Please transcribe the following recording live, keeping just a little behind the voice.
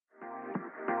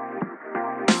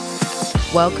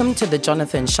Welcome to the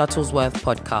Jonathan Shuttlesworth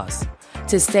podcast.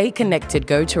 To stay connected,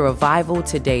 go to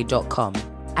revivaltoday.com.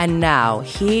 And now,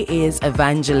 here is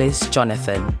Evangelist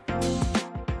Jonathan.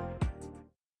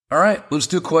 All right, let's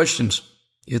do questions.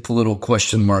 Hit the little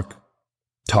question mark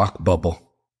talk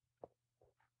bubble.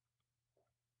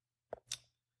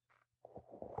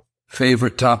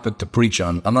 Favorite topic to preach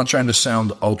on. I'm not trying to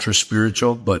sound ultra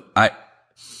spiritual, but I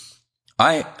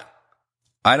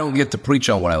don't get to preach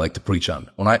on what I like to preach on.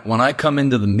 When I come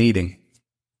into the meeting,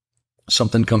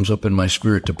 something comes up in my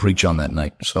spirit to preach on that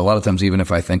night. So a lot of times, even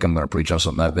if I think I'm going to preach on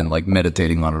something, I've been like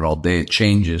meditating on it all day. It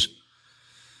changes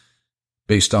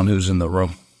based on who's in the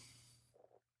room.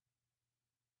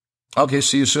 Okay,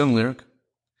 see you soon, Lyric.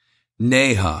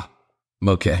 Neha.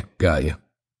 Okay, got you.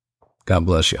 God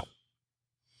bless you.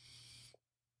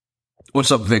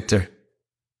 What's up, Victor?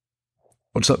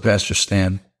 What's up, Pastor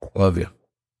Stan? Love you.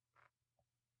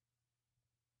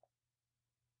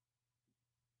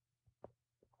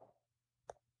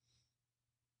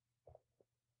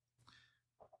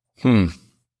 The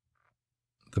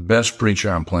best preacher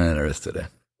on planet Earth today.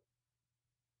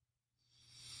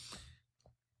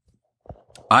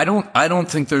 I don't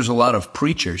think there's a lot of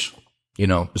preachers. You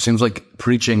know, it seems like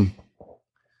preaching,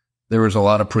 there was a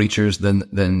lot of preachers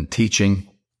than teaching.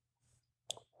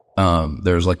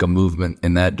 There's like a movement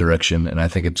in that direction, and I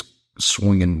think it's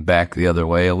swinging back the other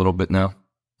way a little bit now.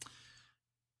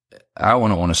 I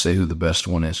wouldn't want to say who the best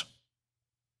one is.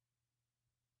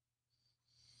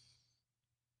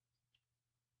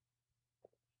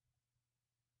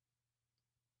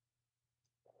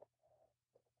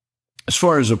 As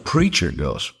far as a preacher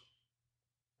goes,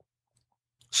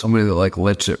 somebody that like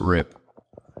lets it rip.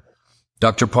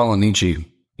 Dr. Polinici,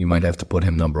 you might have to put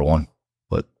him number one,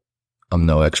 but I'm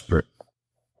no expert.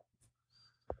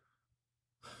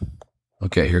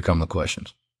 Okay, here come the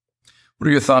questions. What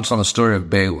are your thoughts on the story of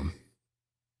Balaam?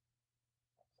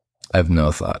 I have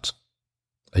no thoughts.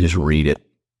 I just read it.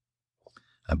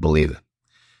 I believe it.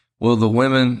 Will the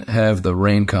women have the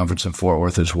RAIN conference in Fort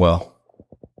Worth as well?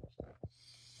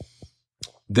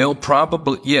 They'll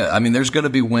probably, yeah. I mean, there's going to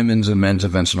be women's and men's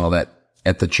events and all that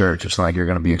at the church. It's not like you're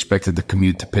going to be expected to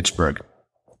commute to Pittsburgh.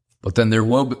 But then there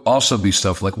will also be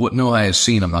stuff like what No Eye has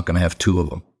seen. I'm not going to have two of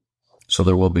them. So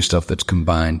there will be stuff that's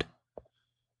combined.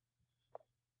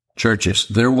 Churches.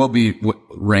 There will be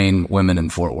RAIN women in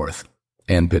Fort Worth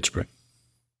and Pittsburgh.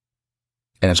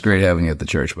 And it's great having you at the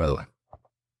church, by the way.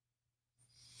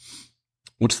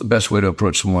 What's the best way to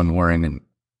approach someone wearing an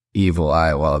evil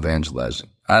eye while evangelizing?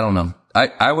 I don't know.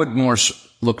 I would more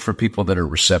look for people that are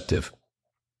receptive.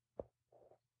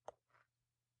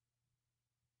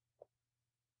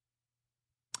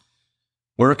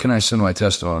 Where can I send my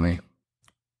testimony?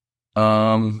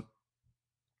 Send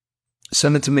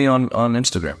it to me on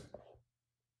Instagram.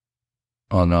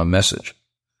 On a message.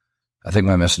 I think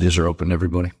my messages are open to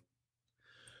everybody.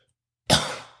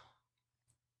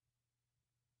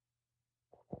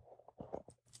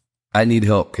 I need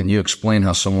help. Can you explain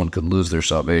how someone could lose their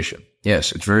salvation?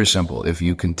 Yes, it's very simple. If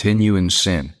you continue in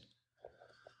sin,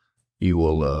 you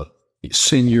will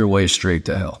sin your way straight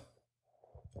to hell.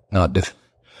 Not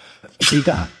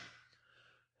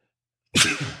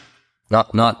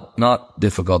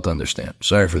difficult to understand.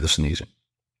 Sorry for the sneezing,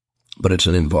 but it's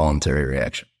an involuntary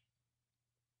reaction.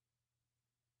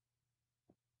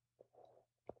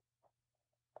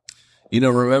 You know,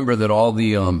 remember that all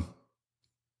the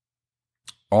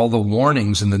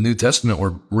warnings in the New Testament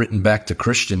were written back to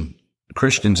Christians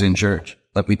in church.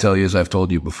 Let me tell you, as I've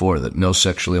told you before, that no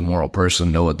sexually immoral person,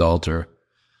 no adulterer,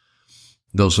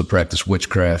 those who practice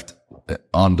witchcraft,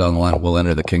 on down the line will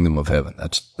enter the kingdom of heaven.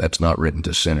 That's not written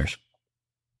to sinners.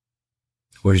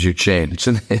 Where's your chain? It's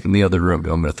in the other room.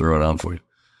 I'm going to throw it on for you.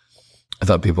 I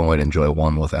thought people might enjoy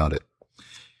one without it.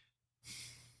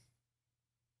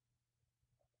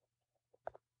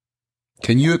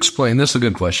 Can you explain, this is a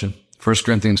good question, 1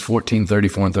 Corinthians 14,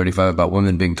 34 and 35 about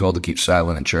women being told to keep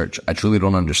silent in church. I truly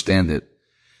don't understand it,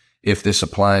 if this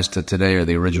applies to today or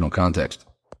the original context.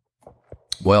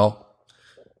 Well,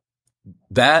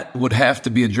 that would have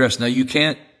to be addressed. Now, you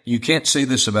can't say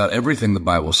this about everything the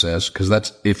Bible says, because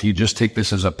that's, if you just take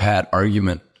this as a pat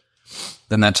argument,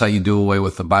 then that's how you do away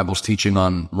with the Bible's teaching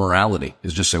on morality,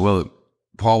 is just say, well,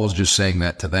 Paul was just saying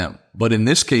that to them. But in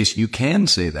this case, you can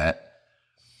say that,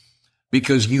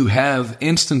 because you have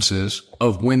instances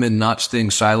of women not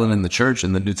staying silent in the church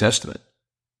in the New Testament.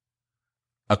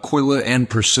 Aquila and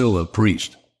Priscilla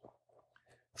preached.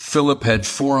 Philip had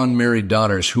 4 unmarried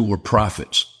daughters who were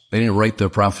prophets. They didn't write their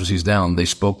prophecies down. They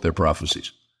spoke their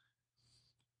prophecies.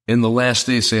 In the last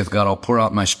days, saith God, I'll pour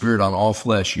out my spirit on all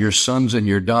flesh. Your sons and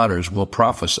your daughters will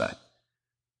prophesy.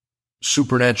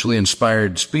 supernaturally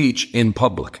inspired speech in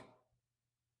public.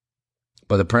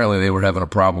 But apparently they were having a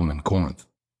problem in Corinth.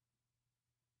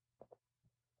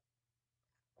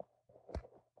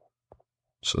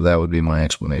 So that would be my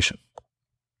explanation.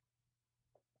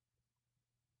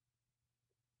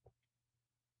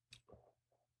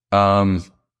 Good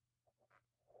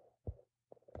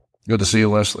to see you,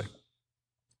 Leslie.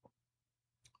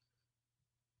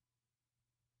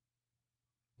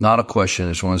 Not a question.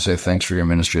 I just want to say thanks for your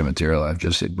ministry material. I've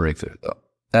just hit breakthrough, though.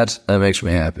 That makes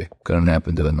me happy. Couldn't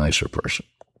happen to a nicer person.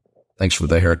 Thanks for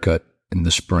the haircut in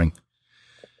the spring.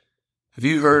 Have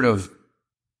you heard of...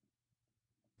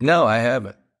 No, I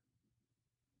haven't.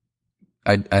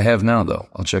 I have now, though.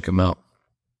 I'll check him out.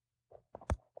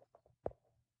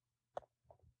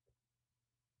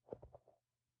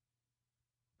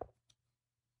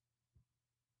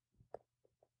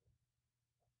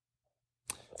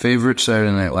 Favorite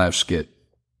Saturday Night Live skit?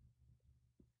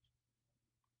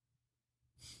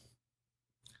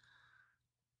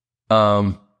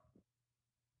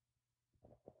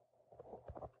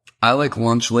 I like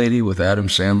Lunch Lady with Adam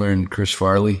Sandler and Chris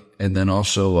Farley, and then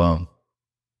also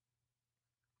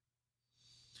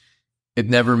it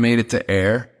never made it to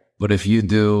air, but if you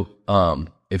do,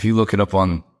 if you look it up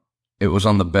it was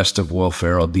on the Best of Will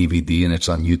Ferrell DVD, and it's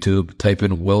on YouTube. Type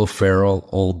in Will Ferrell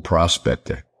Old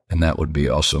Prospector, and that would be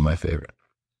also my favorite.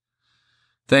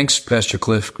 Thanks, Pastor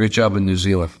Cliff. Great job in New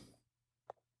Zealand.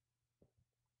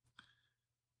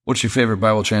 What's your favorite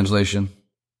Bible translation?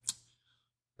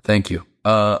 Thank you.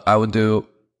 I would do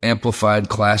Amplified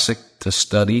Classic to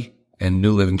study and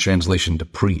New Living Translation to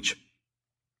preach.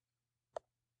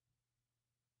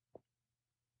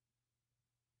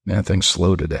 Man, thing's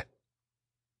slow today.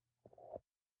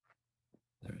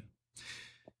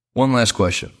 One last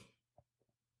question.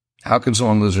 How can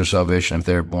someone lose their salvation if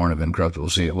they're born of incorruptible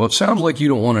seed? Well, it sounds like you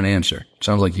don't want an answer. It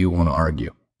sounds like you want to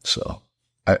argue. So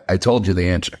I told you the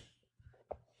answer.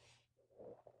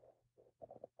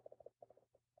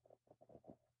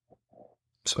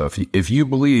 So if you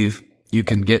believe you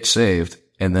can get saved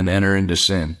and then enter into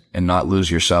sin and not lose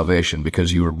your salvation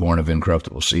because you were born of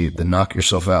incorruptible seed, then knock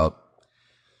yourself out,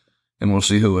 and we'll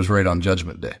see who was right on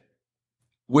Judgment Day.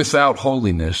 Without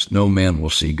holiness, no man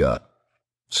will see God.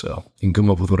 So you can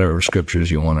come up with whatever scriptures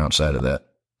you want outside of that.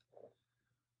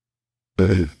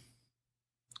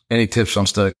 Any tips on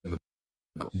studying?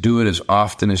 Do it as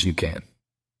often as you can.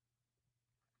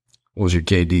 What was your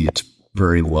KD? It's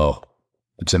very low.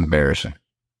 It's embarrassing.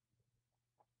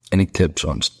 Any tips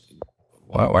on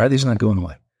why are these not going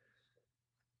away?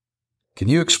 Can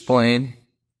you explain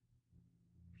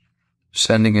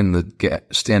standing in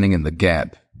the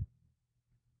gap?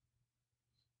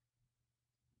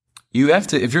 You have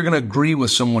to, if you're going to agree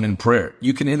with someone in prayer,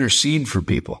 you can intercede for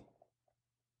people.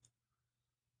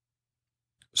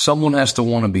 Someone has to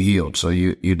want to be healed, so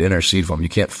you'd intercede for them. You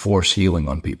can't force healing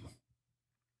on people.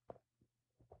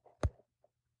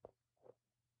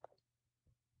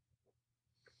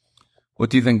 What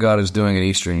do you think God is doing in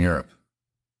Eastern Europe?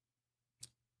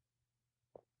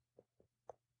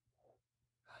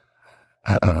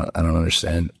 I don't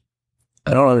understand.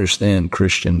 I don't understand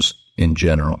Christians in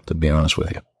general, to be honest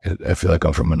with you. I feel like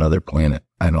I'm from another planet.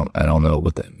 I don't know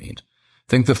what that means. I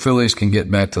think the Phillies can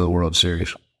get back to the World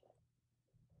Series.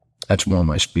 That's more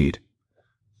my speed.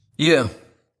 Yeah.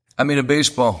 I mean, in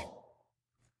baseball,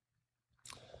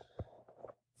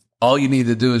 all you need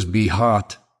to do is be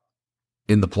hot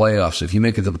in the playoffs. If you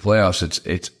make it to the playoffs,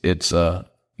 it's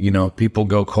people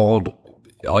go cold.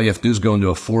 All you have to do is go into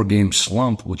a 4-game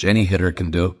slump, which any hitter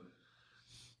can do.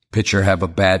 Pitcher have a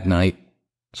bad night.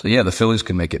 So yeah, the Phillies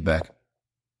can make it back.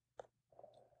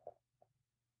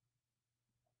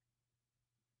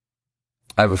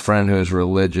 I have a friend who is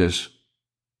religious,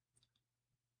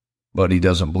 but he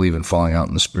doesn't believe in falling out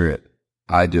in the spirit.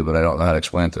 I do, but I don't know how to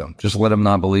explain it to him. Just let him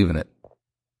not believe in it.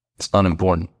 It's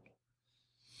unimportant.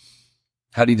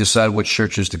 How do you decide which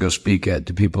churches to go speak at?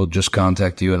 Do people just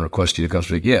contact you and request you to come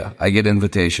speak? Yeah, I get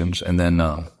invitations, and then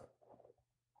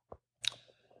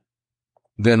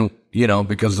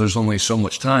because there's only so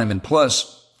much time, and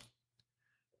plus,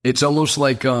 it's almost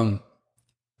like in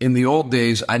the old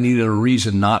days, I needed a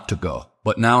reason not to go,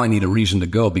 but now I need a reason to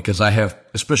go because I have,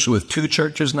 especially with 2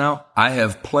 churches now, I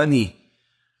have plenty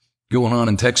going on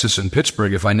in Texas and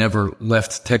Pittsburgh if I never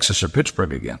left Texas or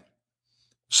Pittsburgh again.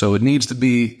 So it needs to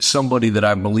be somebody that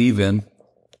I believe in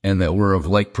and that we're of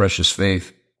like precious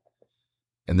faith,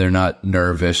 and they're not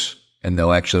nervous and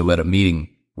they'll actually let a meeting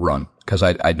run because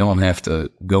I don't have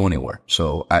to go anywhere.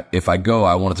 So if I go,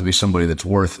 I want it to be somebody that's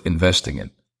worth investing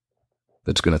in,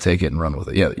 that's going to take it and run with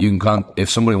it. Yeah, you can if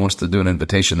somebody wants to do an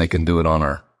invitation, they can do it on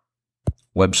our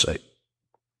website.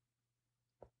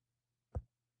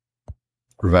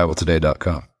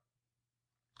 revivaltoday.com.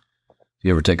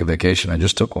 You ever take a vacation? I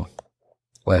just took one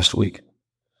last week.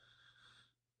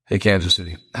 Hey, Kansas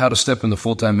City, how to step into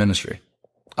full-time ministry.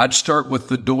 I'd start with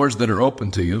the doors that are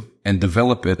open to you and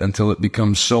develop it until it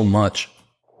becomes so much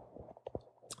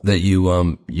that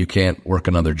you can't work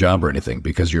another job or anything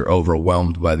because you're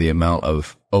overwhelmed by the amount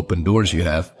of open doors you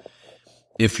have.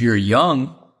 If you're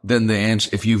young, then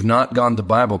if you've not gone to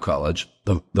Bible college,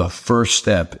 the first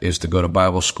step is to go to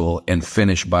Bible school and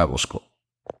finish Bible school.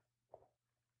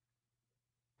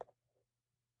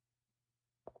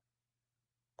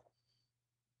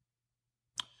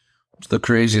 What's the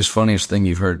craziest, funniest thing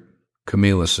you've heard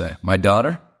Camila say? My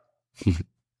daughter?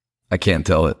 I can't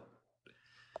tell it,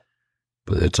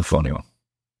 but it's a funny one.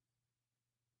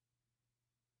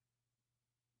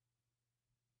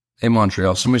 Hey,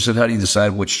 Montreal, somebody said, how do you decide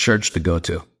which church to go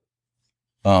to?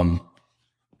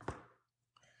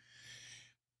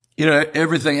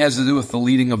 Everything has to do with the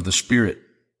leading of the Spirit.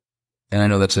 And I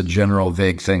know that's a general,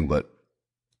 vague thing, but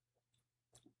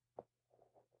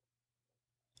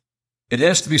it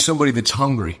has to be somebody that's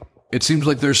hungry. It seems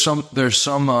like there's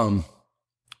some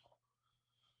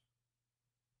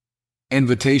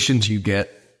invitations you get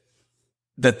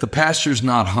that the pastor's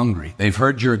not hungry. They've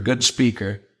heard you're a good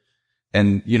speaker,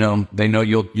 and they know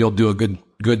you'll do a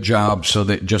good job, so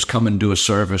they just come and do a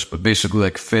service, but basically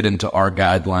like fit into our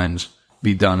guidelines,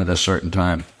 be done at a certain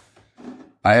time.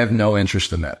 I have no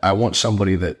interest in that. I want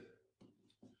somebody that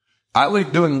I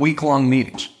like doing week-long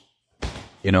meetings,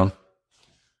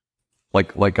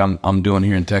 like I'm doing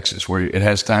here in Texas, where it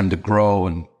has time to grow,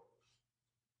 and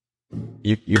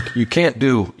you can't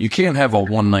have a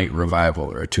one-night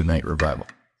revival or a two-night revival.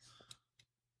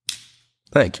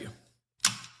 Thank you.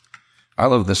 I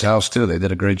love this house too. They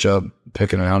did a great job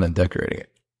picking it out and decorating it.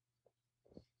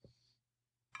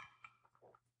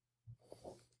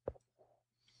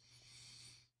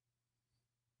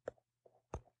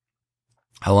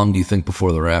 How long do you think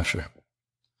before the rapture?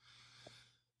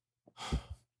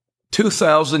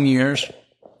 2,000 years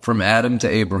from Adam to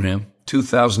Abraham,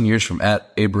 2,000 years from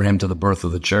Abraham to the birth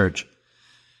of the church.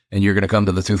 And you're going to come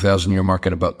to the 2,000-year mark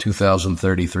at about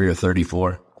 2033 or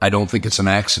 34. I don't think it's an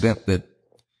accident that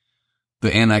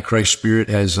the Antichrist spirit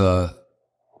has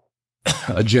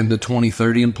Agenda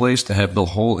 2030 in place to have the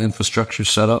whole infrastructure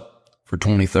set up for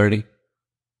 2030.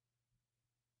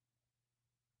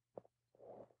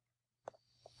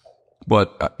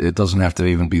 But it doesn't have to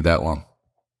even be that long.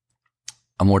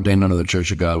 I'm ordained under the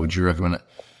Church of God. Would you recommend it?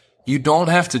 You don't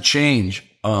have to change.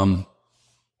 You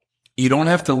don't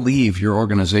have to leave your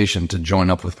organization to join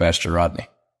up with Pastor Rodney.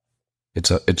 It's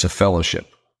a fellowship.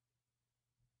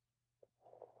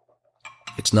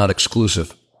 It's not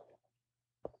exclusive.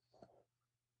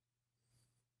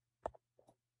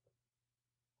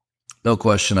 No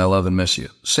question. I love and miss you.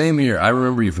 Same here. I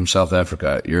remember you from South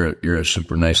Africa. You're a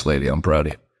super nice lady. I'm proud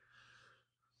of you.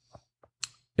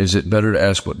 Is it better to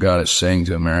ask what God is saying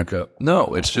to America?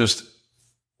 No, it's just,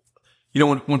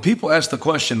 when people ask the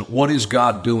question, what is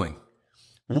God doing?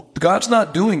 God's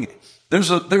not doing it. There's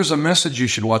a message you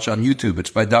should watch on YouTube. It's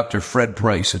by Dr. Fred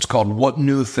Price. It's called What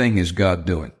New Thing is God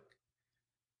Doing?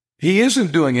 He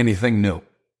isn't doing anything new.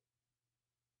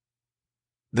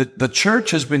 The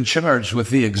church has been charged with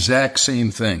the exact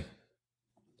same thing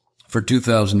for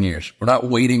 2,000 years. We're not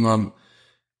waiting on.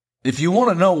 If you want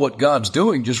to know what God's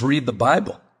doing, just read the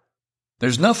Bible.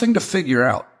 There's nothing to figure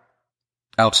out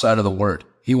outside of the Word.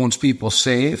 He wants people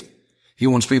saved. He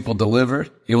wants people delivered.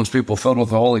 He wants people filled with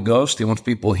the Holy Ghost. He wants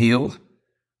people healed.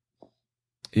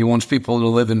 He wants people to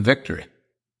live in victory.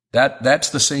 That's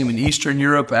the same in Eastern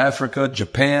Europe, Africa,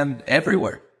 Japan,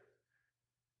 everywhere.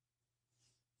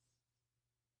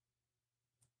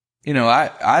 You're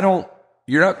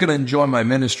not going to enjoy my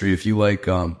ministry if you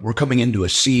we're coming into a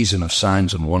season of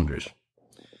signs and wonders.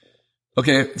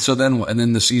 Okay, so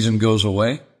then the season goes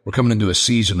away. We're coming into a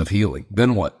season of healing.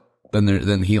 Then what?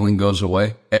 Then healing goes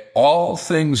away. All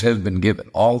things have been given.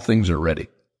 All things are ready.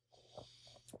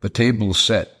 The table is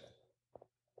set.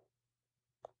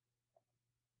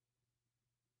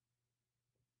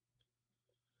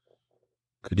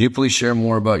 Could you please share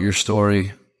more about your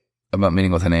story about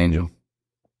meeting with an angel?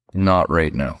 Not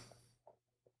right now.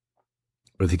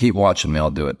 But if you keep watching me,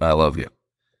 I'll do it. I love you.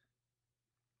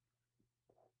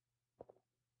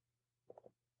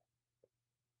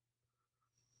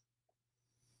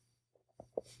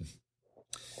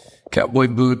 Cowboy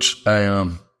boots.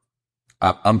 I'm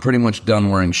pretty much done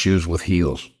wearing shoes with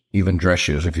heels, even dress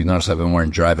shoes. If you notice, I've been wearing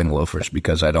driving loafers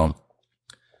because I don't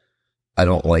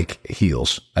like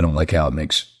heels. I don't like how it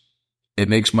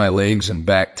makes my legs and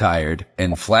back tired.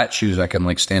 And flat shoes, I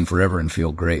can stand forever and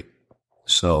feel great.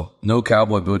 So no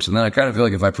cowboy boots. And then I kind of feel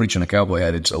like if I preach in a cowboy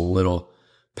hat, it's a little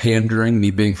pandering,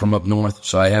 me being from up north.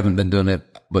 So I haven't been doing it,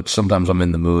 but sometimes I'm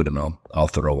in the mood and I'll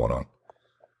throw one on.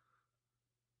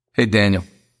 Hey, Daniel.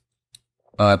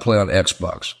 I play on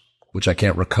Xbox, which I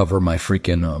can't recover my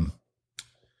freaking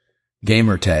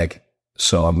gamer tag.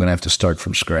 So I'm going to have to start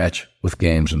from scratch with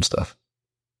games and stuff.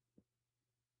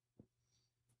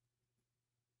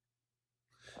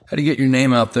 How do you get your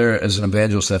name out there as an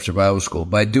evangelist after Bible school?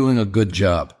 By doing a good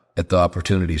job at the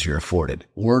opportunities you're afforded.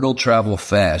 Word will travel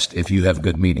fast if you have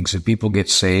good meetings. If people get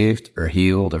saved or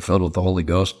healed or filled with the Holy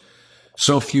Ghost,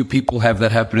 so few people have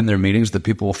that happen in their meetings that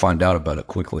people will find out about it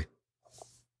quickly.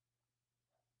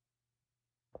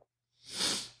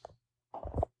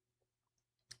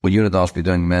 Will Unidos be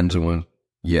doing men's and women's?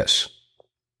 Yes.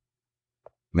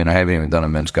 I mean, I haven't even done a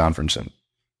men's conference in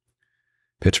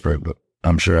Pittsburgh, but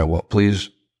I'm sure I will. Please.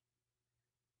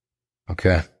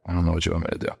 Okay. I don't know what you want me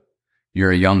to do.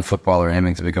 You're a young footballer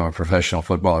aiming to become a professional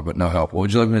footballer, but no help. What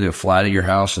would you like me to do? Fly to your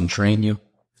house and train you?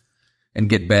 And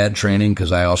get bad training?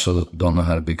 Because I also don't know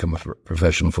how to become a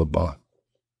professional footballer.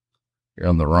 You're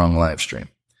on the wrong live stream.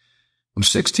 I'm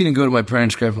 16 and go to my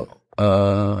parents' grave.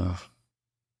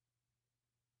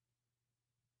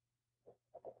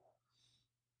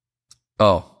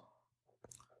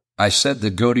 I said to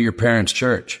go to your parents'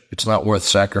 church. It's not worth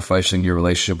sacrificing your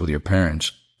relationship with your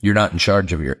parents. You're not in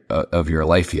charge of your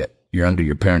life yet. You're under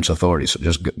your parents' authority. So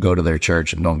just go to their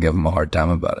church and don't give them a hard time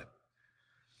about it.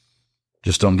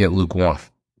 Just don't get lukewarm.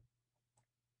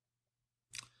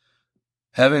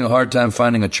 Having a hard time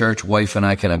finding a church wife and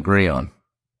I can agree on.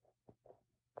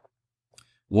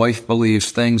 Wife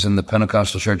believes things in the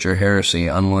Pentecostal church are heresy,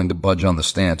 unwilling to budge on the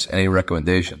stance. Any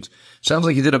recommendations? Sounds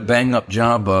like you did a bang-up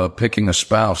job picking a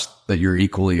spouse that you're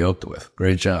equally yoked with.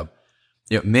 Great job.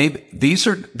 Yeah, maybe these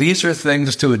are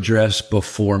things to address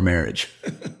before marriage.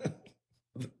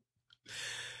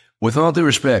 With all due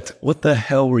respect, what the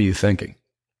hell were you thinking?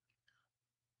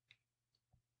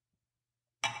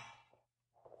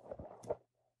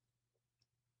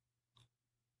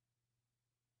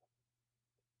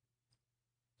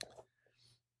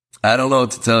 I don't know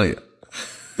what to tell you.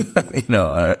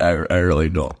 I really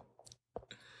don't.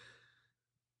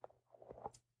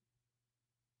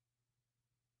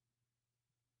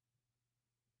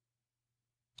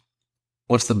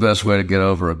 What's the best way to get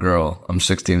over a girl? I'm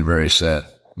 16, very sad.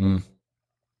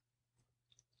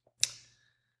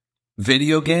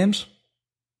 Video games?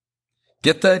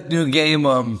 Get that new game,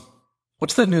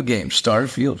 what's that new game?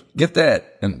 Starfield? Get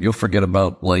that, and you'll forget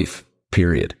about life,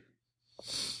 period.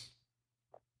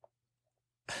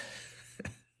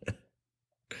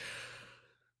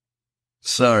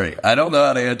 Sorry, I don't know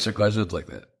how to answer questions like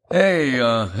that. Hey,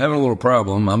 having a little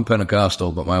problem. I'm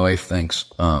Pentecostal, but my wife thinks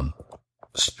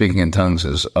speaking in tongues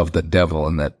is of the devil,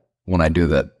 and that when I do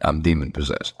that, I'm demon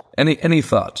possessed. Any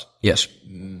thoughts? Yes.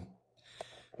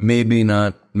 Maybe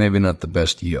not the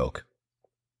best yoke.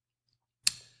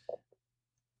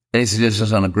 Any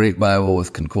suggestions on a great Bible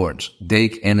with concordance?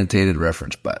 Dake Annotated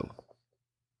Reference Bible.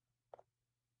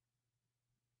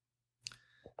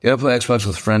 Do you ever play Xbox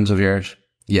with friends of yours?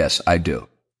 Yes, I do.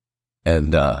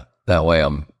 And that way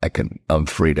I'm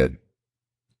free to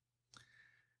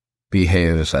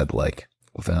behave as I'd like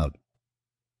without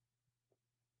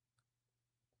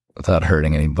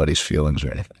hurting anybody's feelings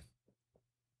or anything.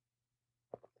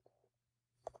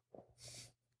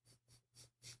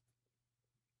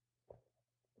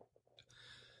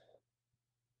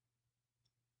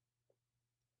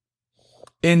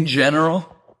 In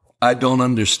general, I don't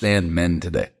understand men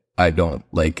today. I don't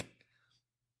like.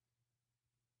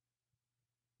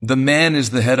 The man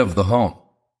is the head of the home.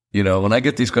 You know, when I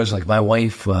get these questions like, my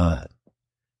wife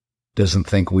doesn't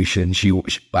think we should,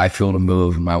 and I feel to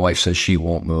move, and my wife says she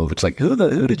won't move. It's like, who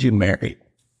did you marry?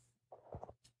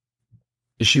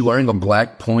 Is she wearing a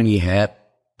black pointy hat?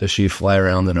 Does she fly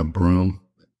around in a broom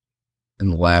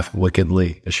and laugh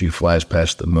wickedly as she flies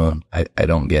past the moon? I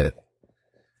don't get it.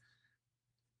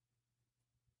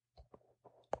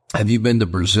 Have you been to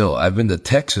Brazil? I've been to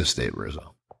Texas State,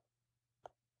 Brazil.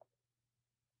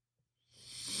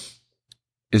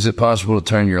 Is it possible to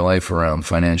turn your life around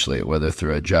financially, whether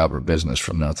through a job or business,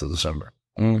 from now to December?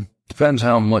 Depends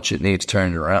how much it needs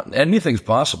turned around. Anything's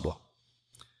possible.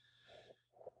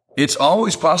 It's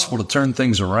always possible to turn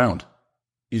things around.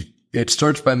 It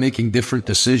starts by making different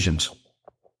decisions.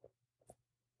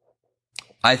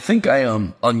 I think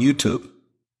on YouTube,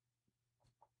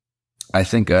 I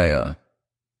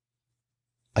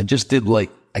just did I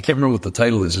can't remember what the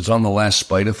title is. It's on the last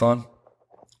Spideathon.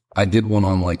 I did one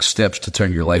on steps to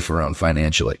turn your life around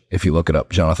financially. If you look it up,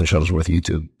 Jonathan Shuttlesworth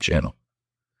YouTube channel.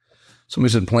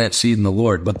 Somebody said plant seed in the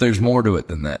Lord, but there's more to it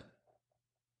than that.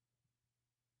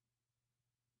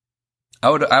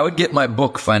 I would get my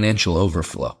book, Financial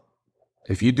Overflow.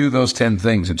 If you do those 10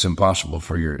 things, it's impossible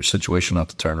for your situation not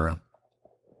to turn around.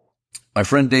 My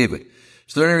friend David,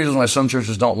 is there any reason why some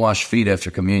churches don't wash feet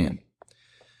after communion?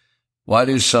 Why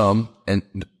do some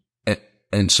and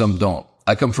some don't?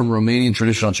 I come from a Romanian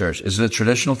traditional church. Is it a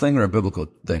traditional thing or a biblical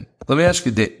thing? Let me ask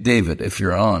you, David, if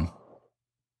you're on.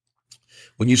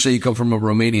 When you say you come from a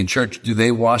Romanian church, do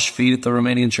they wash feet at the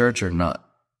Romanian church or not?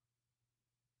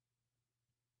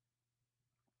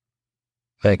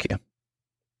 Thank you.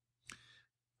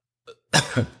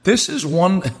 This is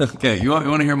one. Okay, you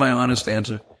want to hear my honest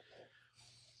answer?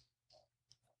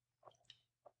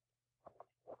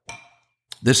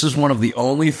 This is one of the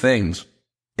only things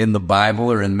in the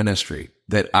Bible or in ministry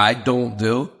that I don't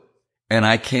do, and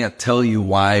I can't tell you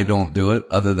why I don't do it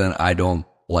other than I don't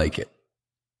like it.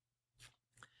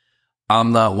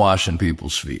 I'm not washing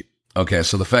people's feet. Okay,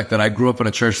 so the fact that I grew up in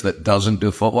a church that doesn't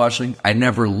do foot washing, I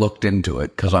never looked into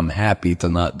it because I'm happy to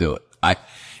not do it.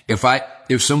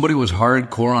 If somebody was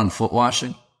hardcore on foot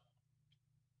washing,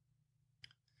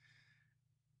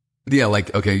 yeah,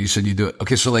 like, okay, you said you do it.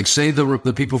 Okay, so like say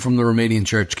the people from the Romanian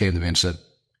church came to me and said,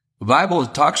 the Bible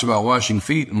talks about washing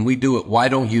feet and we do it. Why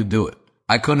don't you do it?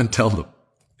 I couldn't tell them.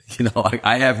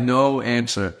 I have no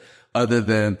answer other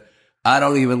than I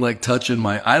don't even like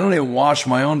I don't even wash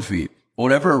my own feet.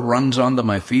 Whatever runs onto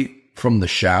my feet from the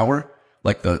shower,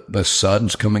 like the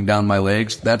suds coming down my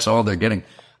legs, that's all they're getting.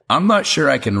 I'm not sure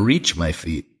I can reach my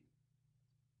feet.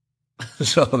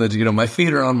 So that, my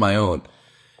feet are on my own.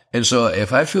 And so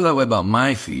if I feel that way about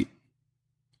my feet,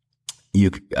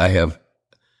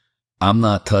 I'm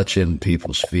not touching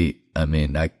people's feet. I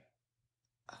mean,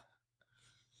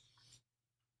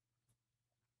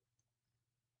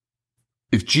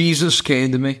 if Jesus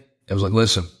came to me, I was like,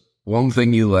 listen, one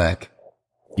thing you lack,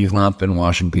 you've not been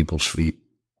washing people's feet,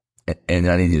 and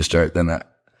I need you to start, then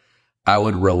I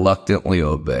would reluctantly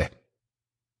obey.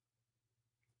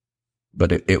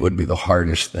 But it would be the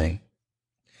hardest thing.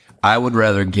 I would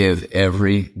rather give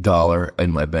every dollar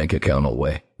in my bank account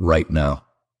away right now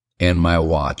and my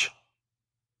watch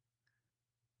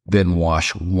than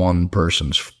wash one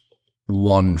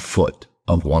foot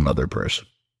of one other person.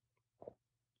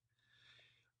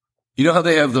 You know how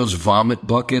they have those vomit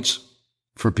buckets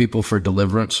for people for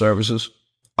deliverance services?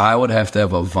 I would have to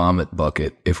have a vomit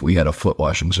bucket if we had a foot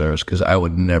washing service because I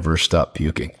would never stop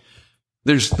puking.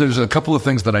 There's a couple of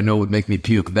things that I know would make me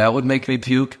puke. That would make me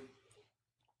puke.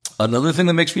 Another thing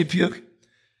that makes me puke,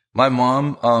 my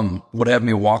mom would have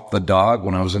me walk the dog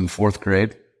when I was in 4th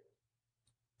grade.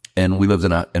 And we lived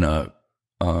in a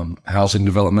housing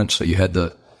development, so you had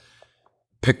to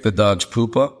pick the dog's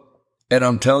poop up. And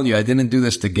I'm telling you, I didn't do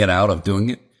this to get out of doing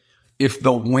it. If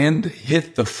the wind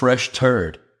hit the fresh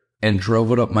turd and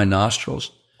drove it up my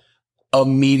nostrils,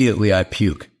 immediately I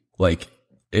puke. Like,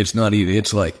 it's not even,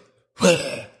 it's like,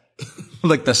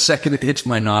 like the second it hits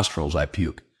my nostrils, I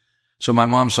puke. So my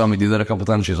mom saw me do that a couple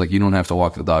times. She's like, you don't have to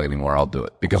walk the dog anymore. I'll do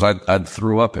it. Because I'd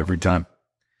throw up every time.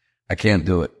 I can't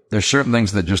do it. There's certain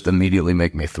things that just immediately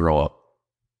make me throw up.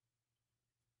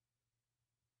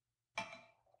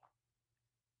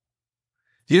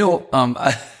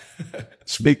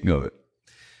 Speaking of it,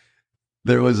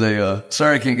 there was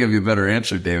sorry I can't give you a better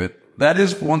answer, David. That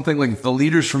is one thing, like the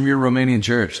leaders from your Romanian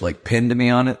church, like pinned me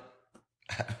on it.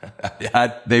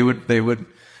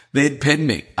 They'd pin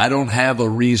me. I don't have a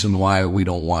reason why we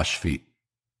don't wash feet.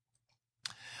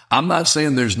 I'm not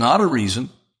saying there's not a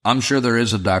reason. I'm sure there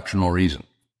is a doctrinal reason,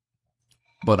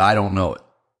 but I don't know it.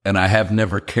 And I have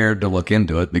never cared to look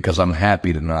into it because I'm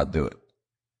happy to not do it.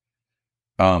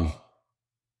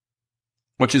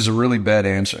 Which is a really bad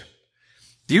answer.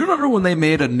 Do you remember when they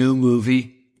made a new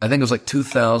movie? I think it was like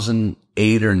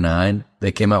 2008 or 9.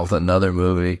 They came out with another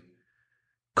movie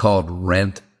called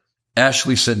Rent.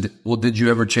 Ashley said, well, did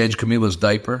you ever change Camila's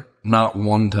diaper? Not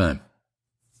one time.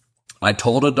 I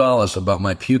told Adalis about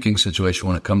my puking situation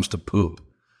when it comes to poop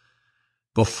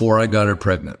before I got her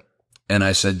pregnant. And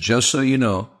I said, just so you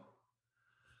know,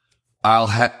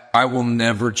 I will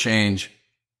never change.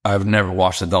 I've never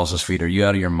washed Adalis' feet. Are you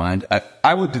out of your mind?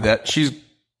 I would do that. She's,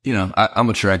 I'm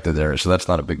attracted to her, so that's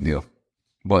not a big deal.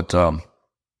 But,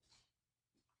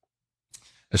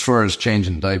 as far as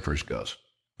changing diapers goes,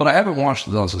 but I haven't washed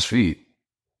Adalis' feet.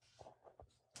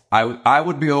 I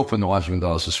would be open to washing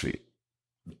Adalis' feet.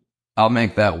 I'll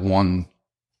make that one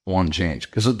change.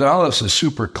 Because Adalis is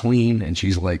super clean and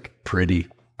she's like pretty.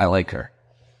 I like her.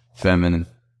 Feminine.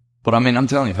 But I mean, I'm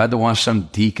telling you, if I had to wash some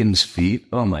deacon's feet,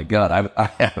 oh my God,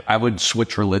 I would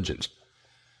switch religions.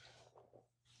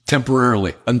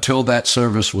 temporarily until that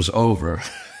service was over.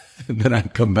 And then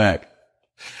I'd come back.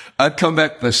 I'd come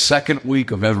back the second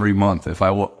week of every month if I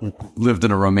lived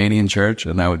in a Romanian church,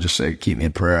 and I would just say, keep me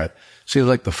in prayer. See,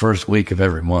 like the first week of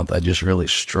every month, I just really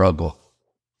struggle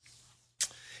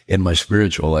in my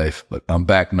spiritual life, but I'm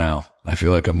back now. I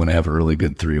feel like I'm going to have a really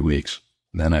good 3 weeks.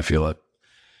 And then I feel a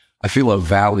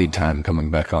valley time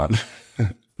coming back on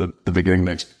the beginning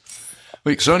next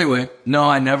week. So anyway, no,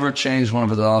 I never changed one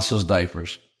of Adela's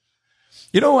diapers.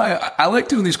 You know, I like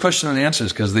doing these question and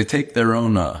answers because they take their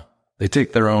own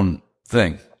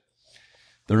thing,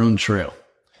 their own trail.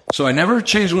 So I never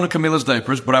changed one of Camila's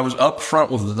diapers, but I was upfront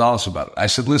with Adalis about it. I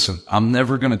said, listen, I'm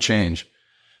never going to change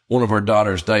one of our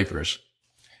daughter's diapers.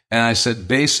 And I said,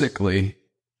 basically,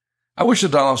 I wish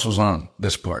Adalis was on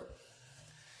this part.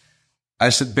 I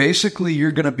said, basically,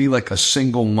 you're going to be like a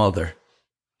single mother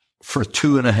for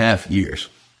 2.5 years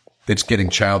that's getting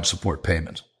child support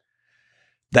payments.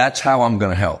 That's how I'm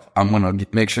going to help. I'm going to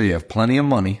make sure you have plenty of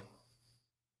money.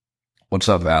 What's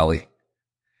up, Allie?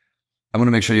 I'm going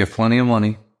to make sure you have plenty of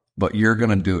money, but you're going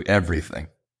to do everything.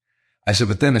 I said,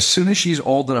 but then as soon as she's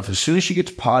old enough, as soon as she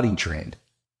gets potty trained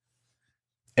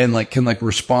and can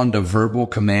respond to verbal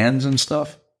commands and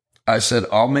stuff, I said,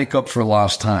 I'll make up for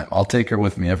lost time. I'll take her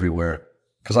with me everywhere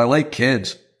because I like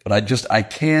kids, but I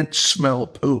can't smell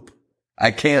poop.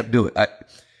 I can't do it.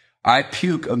 I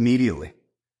puke immediately.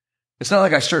 It's not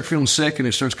like I start feeling sick and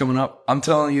it starts coming up. I'm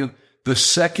telling you, the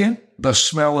second the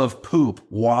smell of poop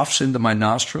wafts into my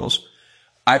nostrils,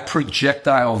 I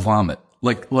projectile vomit.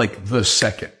 Like the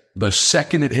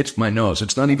second it hits my nose.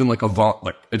 It's not even like a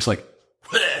vomit. It's like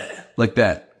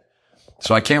that.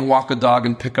 So I can't walk a dog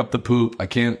and pick up the poop. I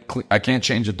can't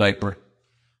change a diaper.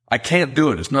 I can't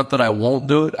do it. It's not that I won't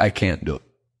do it. I can't do it.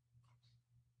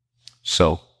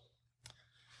 So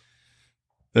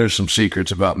there's some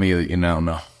secrets about me that you now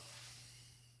know.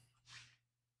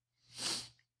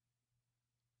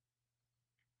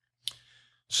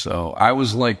 So I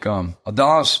was like,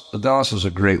 Adalis is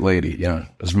a great lady. You know,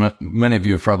 as many of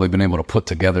you have probably been able to put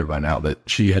together by now that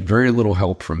she had very little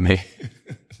help from me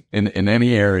in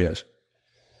any areas.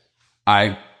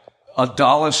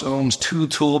 Adalis owns 2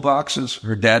 toolboxes.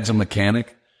 Her dad's a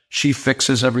mechanic. She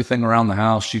fixes everything around the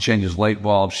house. She changes light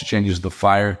bulbs. She changes the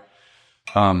fire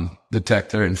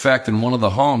detector. In fact, in one of the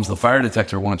homes, the fire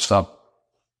detector wouldn't stop,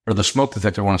 or the smoke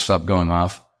detector wouldn't stop going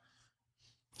off.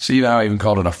 See how I even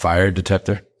called it a fire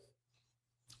detector?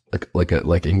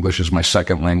 Like English is my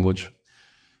second language.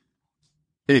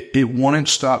 It wouldn't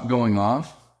stop going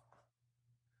off.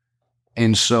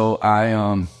 And so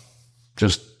I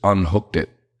just unhooked it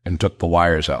and took the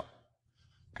wires out.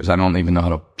 Because I don't even know how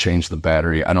to change the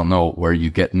battery. I don't know where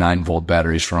you get 9-volt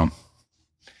batteries from.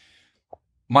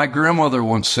 My grandmother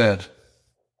once said,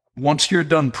 once you're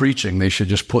done preaching, they should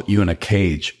just put you in a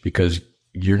cage because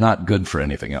you're not good for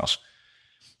anything else.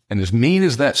 And as mean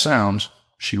as that sounds,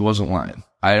 she wasn't lying.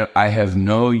 I have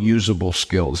no usable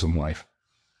skills in life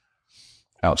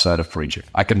outside of preaching.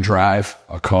 I can drive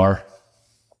a car.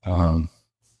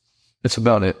 It's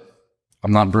about it.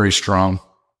 I'm not very strong.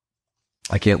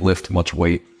 I can't lift much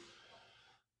weight.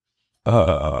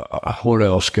 What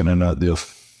else can I not do?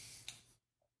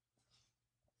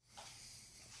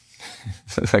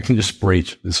 I can just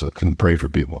preach. I can pray for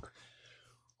people.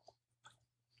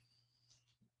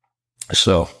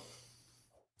 So,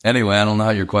 anyway, I don't know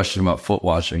how your question about foot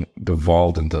washing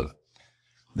devolved into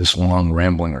this long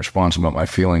rambling response about my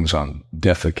feelings on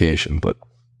defecation, but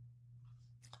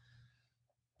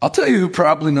I'll tell you who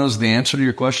probably knows the answer to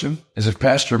your question is if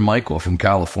Pastor Michael from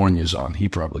California is on. He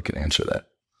probably could answer that.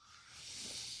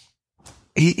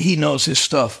 He knows his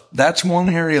stuff. That's one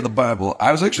area of the Bible.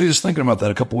 I was actually just thinking about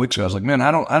that a couple weeks ago. I was like, man,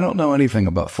 I don't know anything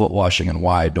about foot washing and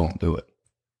why I don't do it.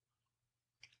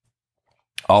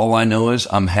 All I know is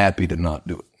I'm happy to not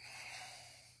do it.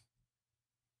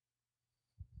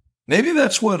 Maybe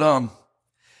that's what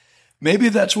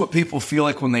people feel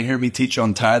like when they hear me teach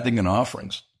on tithing and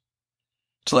offerings.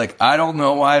 It's like, I don't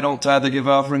know why I don't tithe or give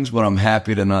offerings, but I'm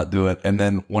happy to not do it. And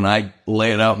then when I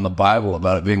lay it out in the Bible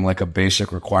about it being like a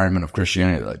basic requirement of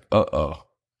Christianity, like, uh-oh,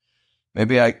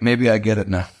 maybe I get it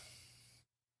now.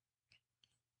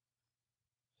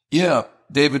 Yeah,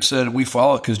 David said we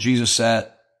follow it because Jesus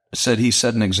said he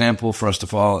set an example for us to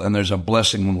follow, and there's a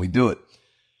blessing when we do it.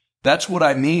 That's what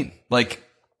I mean. Like,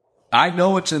 I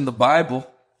know it's in the Bible.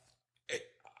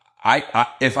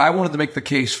 If I wanted to make the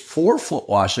case for foot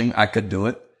washing, I could do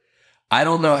it. I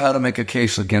don't know how to make a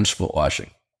case against foot washing.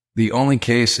 The only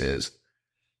case is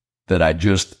that I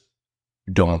just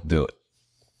don't do it,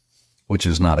 which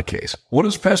is not a case. What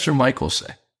does Pastor Michael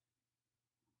say?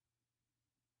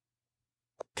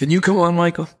 Can you come on,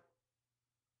 Michael?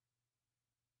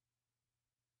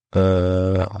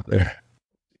 There.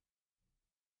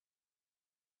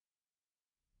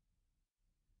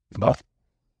 Nothing.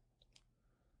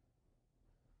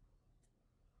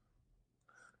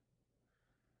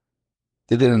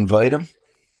 Did it invite him?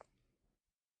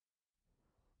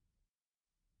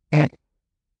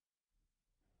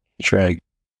 Try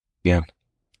again.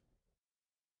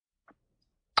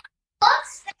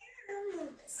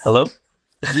 Hello?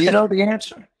 Do you know the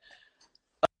answer?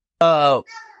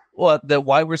 What? That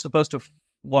why we're supposed to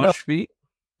wash feet?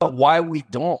 Why we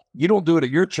don't? You don't do it at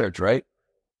your church, right?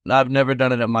 I've never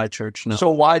done it at my church. No. So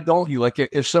why don't you? Like,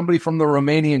 if somebody from the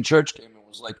Romanian church came and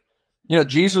was like,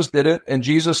 Jesus did it, and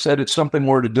Jesus said it's something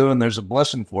we're to do, and there's a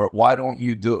blessing for it. Why don't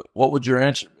you do it? What would your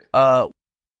answer be?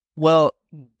 Well,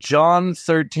 John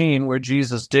 13, where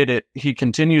Jesus did it, he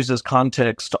continues his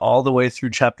context all the way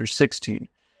through chapter 16.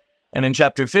 And in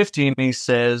chapter 15, he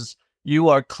says, "You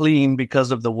are clean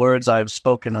because of the words I have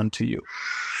spoken unto you."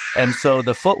 And so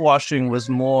the foot washing was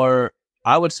more,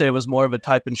 I would say it was more of a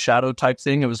type and shadow type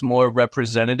thing. It was more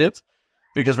representative.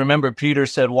 Because remember, Peter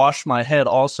said, "Wash my head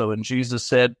also." And Jesus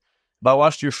said, "If I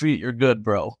washed your feet, you're good,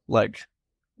 bro." Like,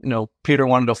 Peter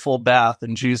wanted a full bath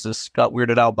and Jesus got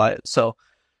weirded out by it. So,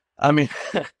 I mean,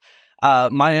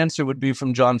 my answer would be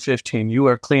from John 15, "You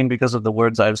are clean because of the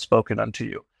words I have spoken unto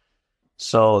you."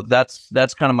 So that's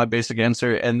kind of my basic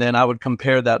answer. And then I would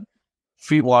compare that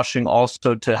feet washing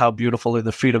also to how beautiful are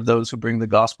the feet of those who bring the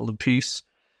gospel of peace.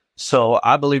 So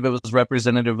I believe it was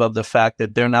representative of the fact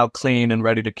that they're now clean and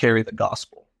ready to carry the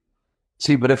gospel.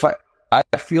 See, but if I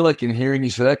feel like in hearing you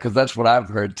say that, because that's what I've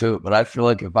heard too, but I feel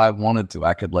like if I wanted to,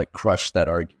 I could like crush that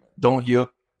argument. Don't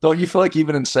you? Don't you feel like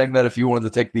even in saying that, if you wanted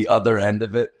to take the other end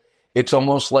of it, it's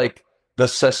almost like the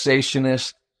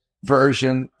cessationist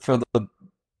version for the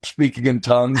speaking in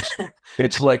tongues?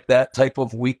 It's like that type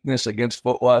of weakness against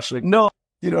foot washing. No.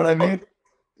 You know what I mean?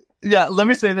 Yeah, let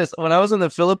me say this. When I was in the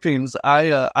Philippines,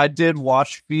 I did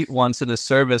wash feet once in a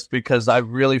service because I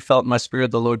really felt in my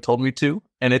spirit the Lord told me to.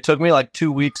 And it took me like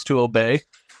 2 weeks to obey.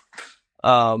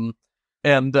 I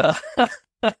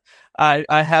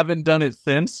haven't done it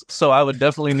since, so I would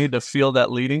definitely need to feel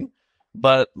that leading.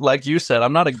 But like you said,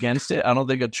 I'm not against it. I don't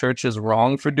think a church is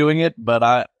wrong for doing it, but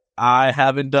I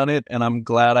haven't done it, and I'm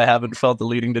glad I haven't felt the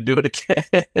leading to do it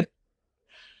again.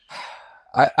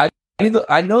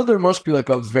 I know there must be like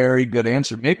a very good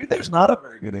answer. Maybe there's not a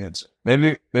very good answer.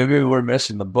 Maybe we're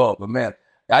missing the boat. But man,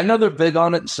 I know they're big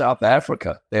on it in South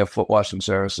Africa. They have foot washing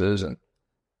services, and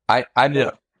I knew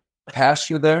a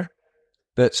pastor there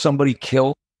that somebody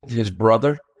killed his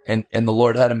brother, and the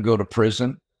Lord had him go to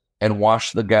prison and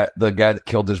wash the guy that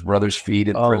killed his brother's feet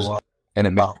in prison, wow. And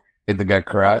it made the guy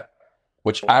cry,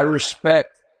 which I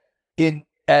respect. In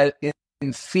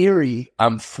theory,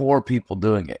 I'm for people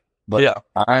doing it. But yeah,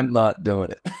 I'm not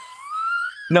doing it.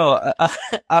 No,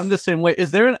 I'm the same way.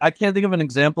 Is there? I can't think of an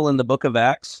example in the Book of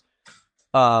Acts,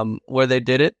 where they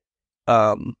did it.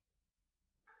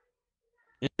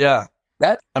 Yeah,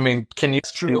 can you?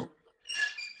 It's true.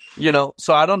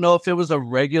 So I don't know if it was a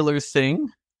regular thing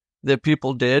that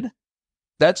people did.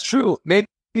 That's true. Maybe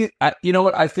you know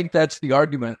what? I think that's the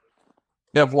argument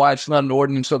of why it's not an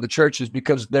ordinance of the church, is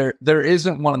because there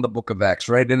isn't one in the Book of Acts,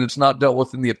 right? And it's not dealt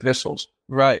with in the epistles,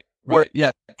 right? Right. Yeah.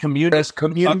 Communion is.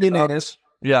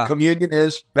 Yeah. Communion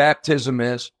is. Baptism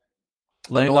is.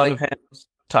 Laying on of hands.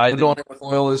 Tithing. Anointing with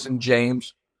oil is in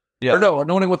James. Yeah. Or no,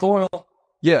 anointing with oil.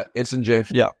 Yeah, it's in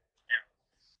James. Yeah.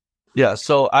 Yeah.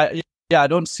 So I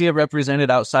don't see it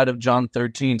represented outside of John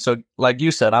 13. So like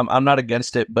you said, I'm not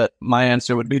against it, but my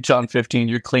answer would be John 15.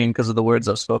 You're clean because of the words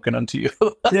I've spoken unto you.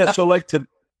 Yeah. So like to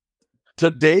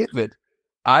David,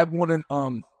 I wouldn't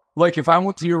like if I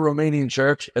went to your Romanian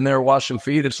church and they were washing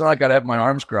feet, it's not like I'd have my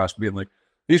arms crossed being like,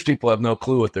 these people have no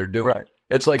clue what they're doing. Right.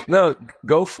 It's like, no,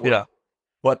 go for it.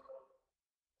 But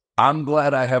I'm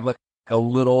glad I have like a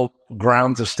little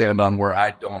ground to stand on where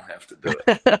I don't have to do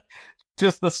it.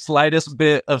 Just the slightest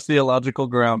bit of theological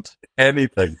ground.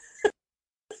 Anything.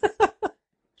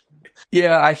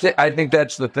 Yeah, I think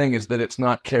that's the thing, is that it's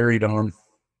not carried on.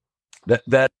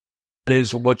 That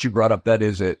is what you brought up. That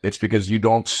is it. It's because you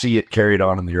don't see it carried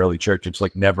on in the early church. It's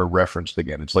like never referenced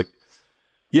again. It's like,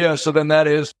 yeah, so then that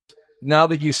is, now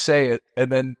that you say it,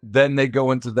 and then they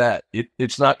go into that.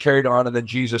 It's not carried on, and then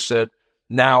Jesus said,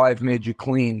 now I've made you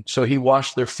clean. So he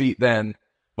washed their feet then,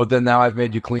 but then now I've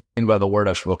made you clean by the word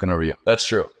I've spoken over you. That's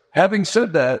true. Having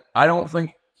said that, I don't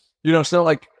think, it's not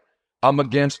like I'm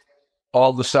against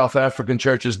all the South African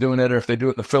churches doing it, or if they do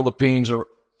it in the Philippines or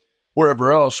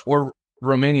wherever else, or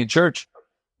Romanian church,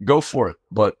 go for it.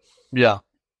 But yeah,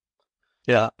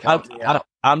 Yeah.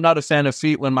 I'm not a fan of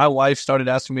feet. When my wife started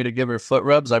asking me to give her foot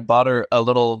rubs, I bought her a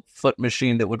little foot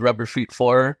machine that would rub her feet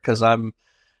for her because I'm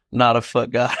not a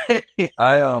foot guy.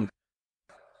 I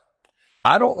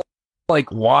don't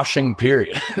like washing,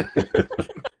 period. I'm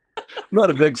not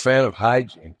a big fan of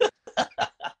hygiene.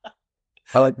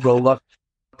 I like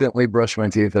reluctantly brush my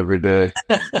teeth every day.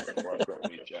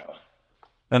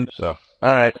 And so,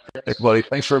 all right, hey, buddy,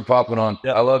 thanks for popping on.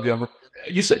 Yeah. I love you.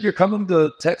 You said you're coming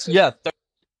to Texas? Yeah,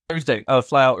 Thursday. I'll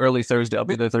fly out early Thursday. I'll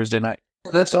be there Thursday night.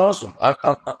 That's awesome. I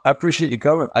appreciate you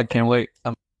coming. I can't wait.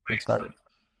 I'm excited.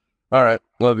 All right.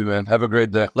 Love you, man. Have a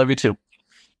great day. Love you too.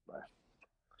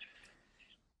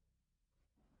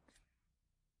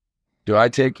 Do I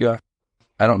take you off?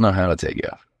 I don't know how to take you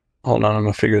off. Hold on, I'm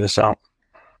going to figure this out.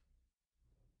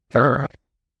 All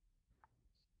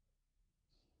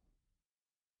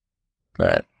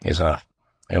right. He's off.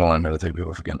 I don't want him to take me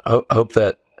off again. Hope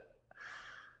that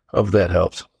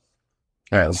helps.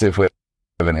 All right. Let's see if we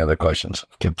have any other questions.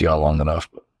 Kept you all long enough.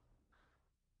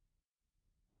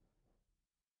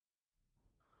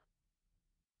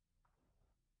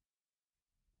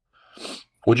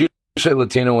 Would you say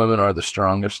Latino women are the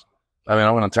strongest? I mean,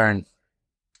 I'm going to turn.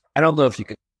 I don't know if you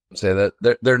can say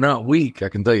that. They're not weak. I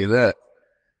can tell you that.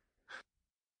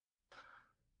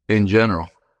 In general.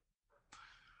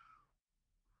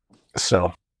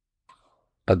 So,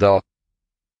 adult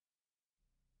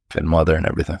and mother and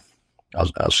everything.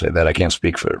 I'll say that. I can't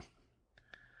speak for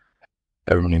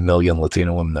every many million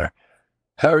Latino women there.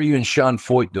 How are you and Sean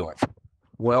Foyt doing?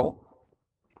 Well,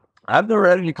 I've never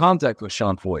had any contact with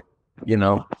Sean Foyt. You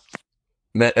know,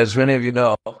 as many of you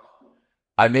know,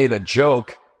 I made a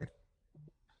joke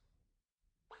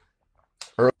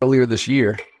earlier this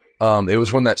year. It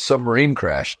was when that submarine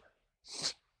crashed.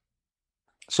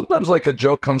 Sometimes, like, a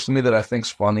joke comes to me that I think's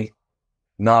funny,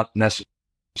 not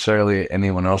necessarily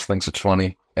anyone else thinks it's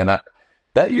funny. And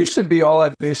that used to be all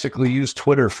I basically used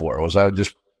Twitter for, was I would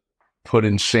just put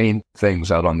insane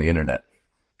things out on the internet.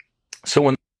 So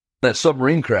when that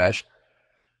submarine crashed,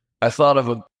 I thought of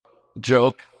a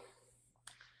joke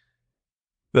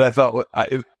that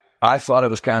I thought it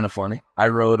was kind of funny. I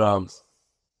wrote,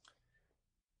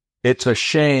 it's a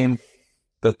shame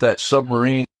that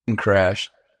submarine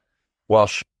crashed while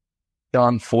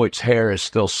Sean Foyt's hair is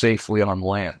still safely on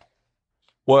land.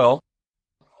 Well,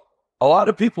 a lot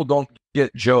of people don't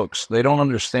get jokes. They don't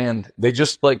understand. They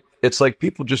just it's like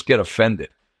people just get offended.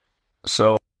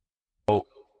 So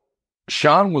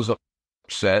Sean was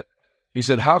upset. He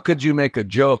said, how could you make a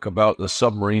joke about the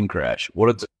submarine crash?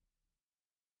 What is it?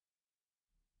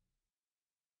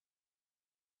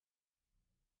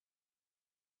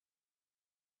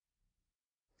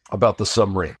 About the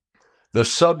submarine. The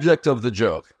subject of the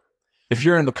joke. If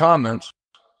you're in the comments,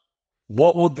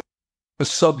 what would the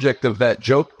subject of that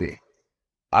joke be?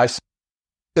 I said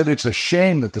it's a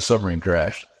shame that the submarine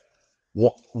crashed.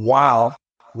 Wow.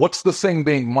 What's the thing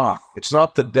being mocked? It's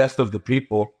not the death of the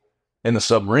people in the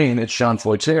submarine. It's Sean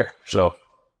Foyt's hair. So,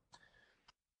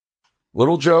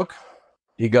 little joke.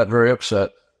 He got very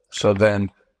upset. So then,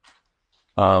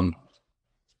 I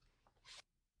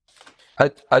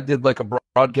did like a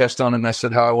broadcast on it, and I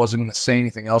said how I wasn't going to say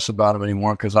anything else about him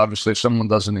anymore, because obviously if someone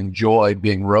doesn't enjoy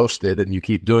being roasted and you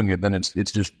keep doing it, then it's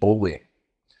just bullying.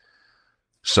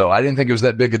 So I didn't think it was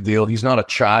that big a deal. He's not a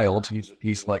child.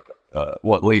 He's like,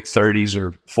 late 30s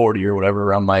or 40 or whatever,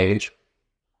 around my age.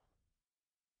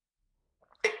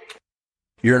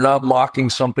 You're not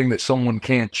mocking something that someone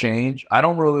can't change. I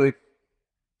don't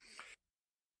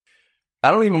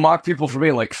even mock people for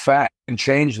being like fat and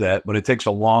change that, but it takes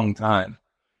a long time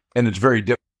and it's very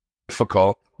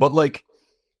difficult. But like,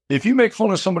 if you make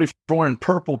fun of somebody for wearing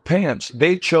purple pants,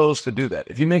 they chose to do that.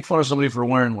 If you make fun of somebody for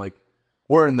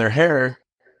wearing their hair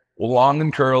long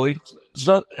and curly,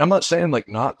 I'm not saying like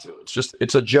not to.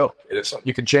 It's a joke.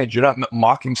 You can change. You're not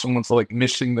mocking someone for like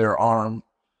missing their arm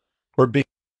or being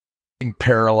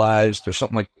paralyzed or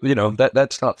something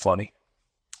that's not funny.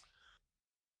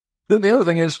 Then the other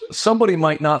thing is, somebody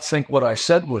might not think what I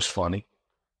said was funny,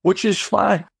 which is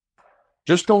fine.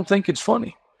 Just don't think it's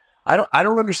funny. I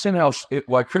don't understand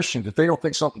why Christians, if they don't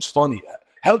think something's funny,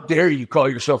 how dare you call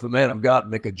yourself a man of God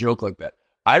and make a joke like that?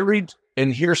 I read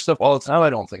and hear stuff all the time I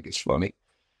don't think is funny,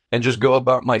 and just go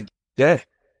about my day.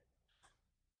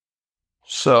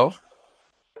 So,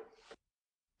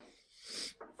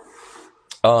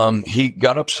 he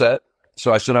got upset,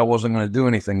 so I said I wasn't going to do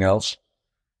anything else.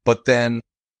 But then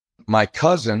my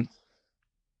cousin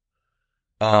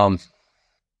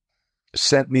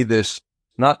sent me this,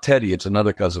 not Teddy, it's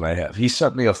another cousin I have. He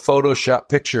sent me a Photoshop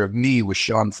picture of me with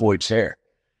Sean Foyt's hair.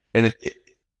 And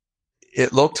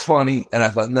it looked funny, and I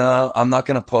thought, no, I'm not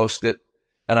going to post it.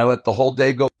 And I let the whole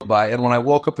day go by. And when I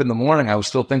woke up in the morning, I was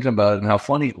still thinking about it and how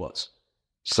funny it was.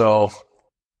 So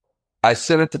I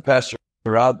sent it to Pastor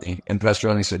Rodney, and Pastor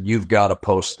Rodney said, "You've got to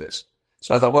post this."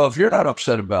 So I thought, well, if you're not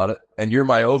upset about it and you're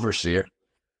my overseer,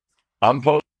 I'm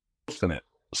posting it.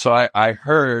 So I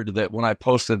heard that when I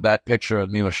posted that picture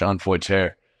of me with Sean Foyt's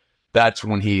hair, that's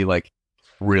when he like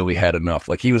really had enough.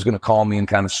 Like he was going to call me and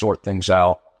kind of sort things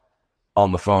out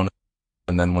on the phone.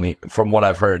 And then when from what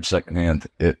I've heard secondhand,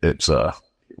 it's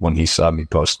when he saw me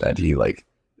post that, he like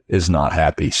is not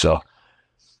happy. So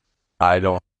I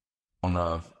don't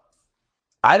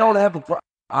have a problem.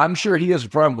 I'm sure he has a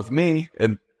problem with me,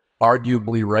 and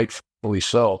arguably rightfully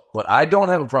so, but I don't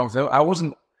have a problem with him. I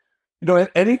wasn't,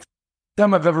 any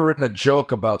time I've ever written a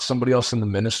joke about somebody else in the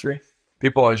ministry,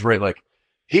 people always write like,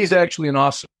 he's actually an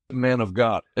awesome man of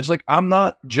God. It's like, I'm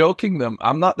not joking them.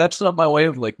 That's not my way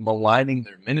of like maligning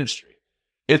their ministry.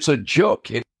 It's a joke.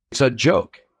 It's a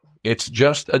joke. It's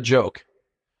just a joke.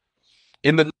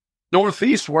 In the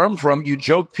Northeast where I'm from, you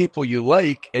joke people you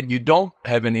like and you don't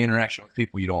have any interaction with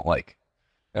people you don't like.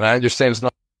 And I understand it's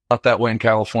not that way in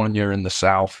California or in the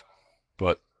South,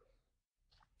 but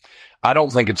I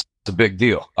don't think it's a big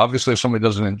deal. Obviously, if somebody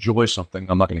doesn't enjoy something,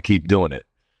 I'm not going to keep doing it.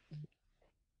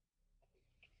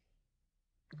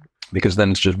 Because then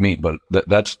it's just me. But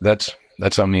that's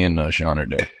how me and Sean are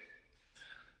doing.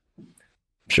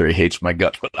 I'm sure he hates my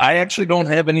guts, but I actually don't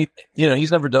have any,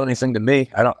 he's never done anything to me.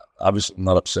 Obviously I'm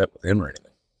not upset with him or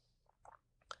anything.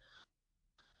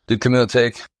 Did Camilla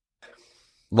take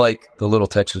like the little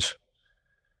Texas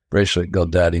bracelet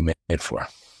GoDaddy made for her?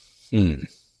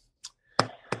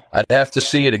 I'd have to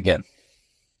see it again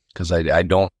because I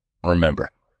don't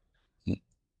remember.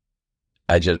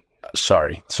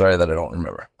 Sorry that I don't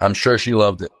remember. I'm sure she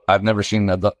loved it. I've never seen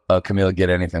Camilla get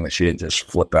anything that she didn't just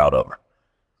flip out over.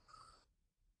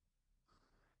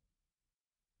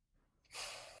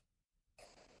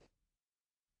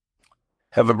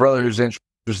 Have a brother who's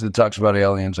interested, talks about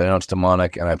aliens. I know it's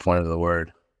demonic, and I pointed to the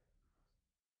word.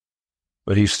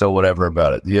 But he's still whatever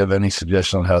about it. Do you have any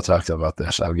suggestion on how to talk to him about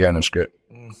this? I've got no script.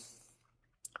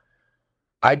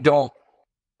 I don't,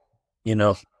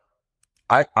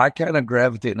 I kind of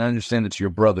gravitate, and I understand it's your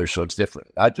brother, so it's different.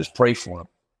 I just pray for him.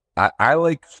 I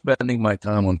like spending my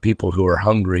time on people who are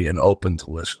hungry and open to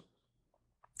listen.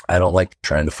 I don't like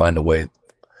trying to find a way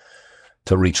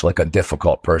to reach like a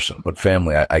difficult person, but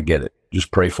family, I get it.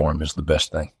 Just pray for him is the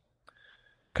best thing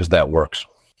because that works.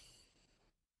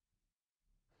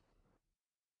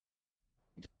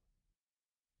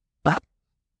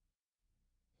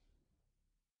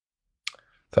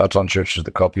 Thoughts on churches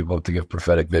that call people up to give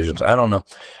prophetic visions? I don't know.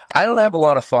 I don't have a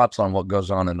lot of thoughts on what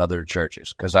goes on in other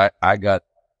churches because I got,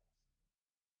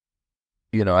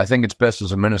 I think it's best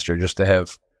as a minister just to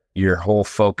have your whole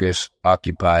focus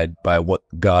occupied by what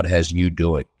God has you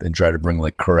doing and try to bring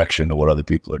like correction to what other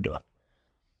people are doing.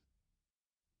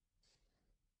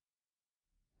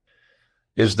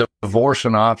 Is divorce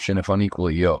an option if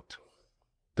unequally yoked?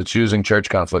 The choosing church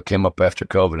conflict came up after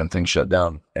COVID and things shut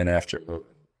down and after.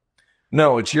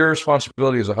 No, it's your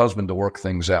responsibility as a husband to work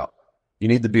things out. You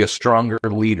need to be a stronger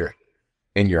leader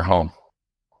in your home.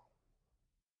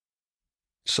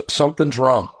 Something's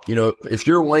wrong. If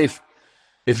your wife,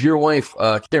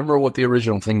 I can't remember what the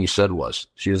original thing you said was.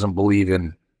 She doesn't believe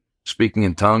in speaking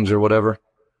in tongues or whatever,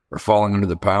 or falling under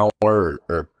the power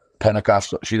or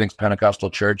Pentecostal. She thinks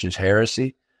Pentecostal church is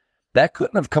heresy. That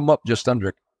couldn't have come up just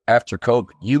after COVID.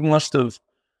 You must have,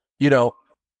 you're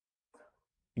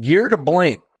to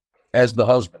blame as the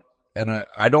husband. And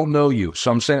I don't know you.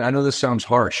 So I'm saying, I know this sounds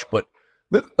harsh, but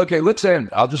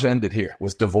I'll just end it here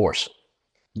with divorce.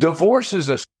 Divorce is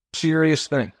a serious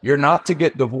thing. You're not to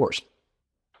get divorced.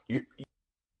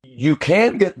 You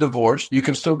can get divorced. You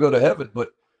can still go to heaven, but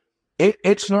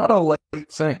it's not a light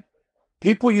thing.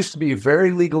 People used to be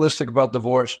very legalistic about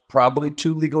divorce, probably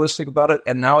too legalistic about it,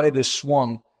 and now it has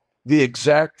swung the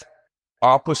exact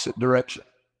opposite direction,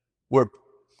 where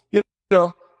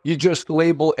you just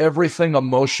label everything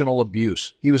emotional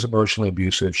abuse. He was emotionally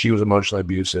abusive. She was emotionally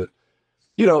abusive.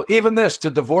 Even this,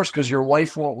 to divorce because your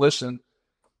wife won't listen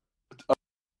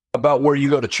about where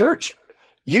you go to church.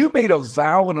 You made a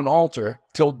vow and an altar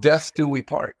till death do we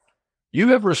part. You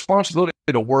have a responsibility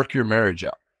to work your marriage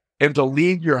out and to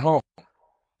lead your home.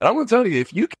 And I'm going to tell you,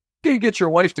 if you can't get your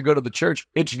wife to go to the church,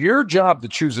 it's your job to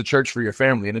choose a church for your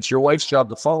family, and it's your wife's job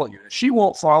to follow you. If she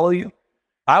won't follow you,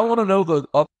 I want to know the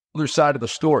other side of the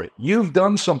story. You've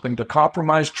done something to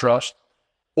compromise trust,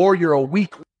 or you're a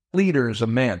weak leader as a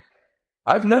man.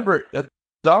 The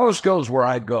always goes where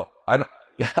I go.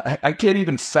 I can't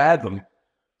even fathom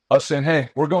us saying, hey,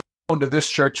 we're going to this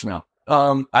church now.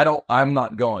 I'm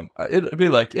not going. It'd be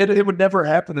like, it would never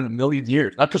happen in a million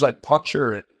years. Not because I'd punch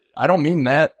her. I don't mean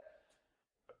that.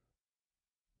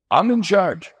 I'm in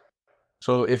charge.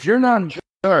 So if you're not in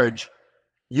charge,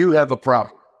 you have a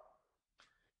problem.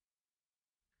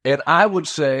 And I would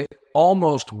say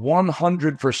almost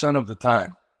 100% of the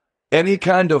time, any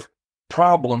kind of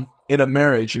problem in a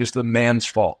marriage is the man's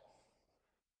fault.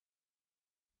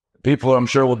 People, I'm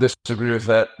sure, will disagree with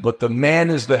that, but the man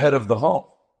is the head of the home.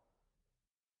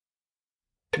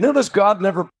 Notice God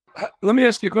never, let me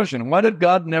ask you a question. Why did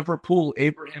God never pull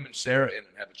Abraham and Sarah in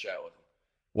and have a child with them?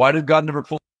 Why did God never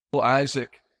pull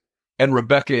Isaac and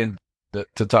Rebekah in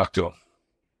to talk to him?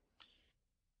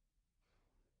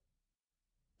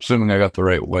 Assuming I got the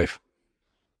right wife.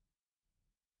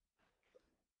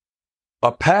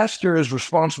 A pastor is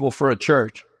responsible for a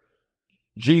church.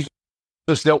 Jesus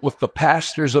dealt with the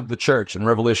pastors of the church in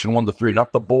Revelation 1-3,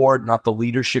 not the board, not the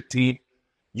leadership team.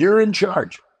 You're in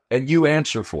charge and you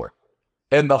answer for it.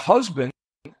 And the husband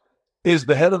is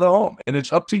the head of the home, and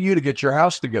it's up to you to get your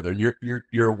house together,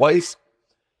 your wife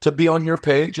to be on your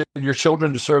page, and your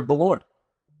children to serve the Lord.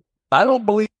 I don't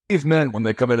believe men when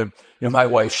they come in and, my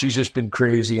wife, she's just been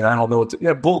crazy and I don't know what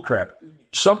to, bull crap.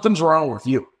 Something's wrong with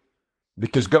you,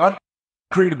 because God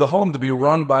created the home to be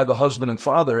run by the husband and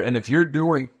father. And if you're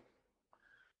doing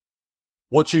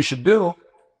what you should do,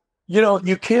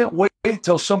 you can't wait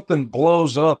till something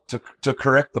blows up to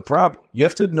correct the problem. You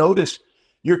have to notice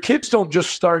your kids don't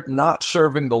just start not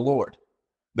serving the Lord.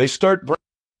 They start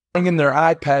bringing their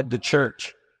iPad to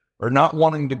church, or not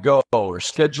wanting to go, or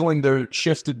scheduling their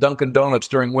shift at Dunkin' Donuts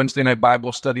during Wednesday night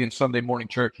Bible study and Sunday morning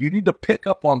church. You need to pick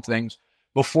up on things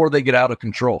before they get out of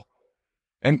control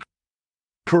and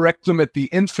correct them at the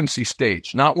infancy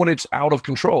stage, not when it's out of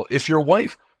control.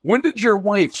 When did your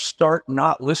wife start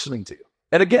not listening to you?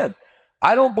 And again,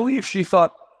 I don't believe she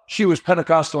thought she was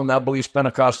Pentecostal and now believes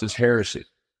Pentecost is heresy.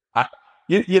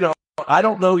 I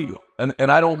don't know you, and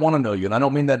I don't want to know you, and I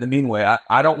don't mean that in a mean way.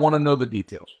 I don't want to know the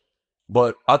details.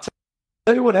 But I'll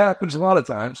tell you what happens a lot of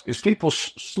times is people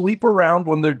sleep around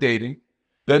when they're dating,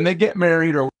 then they get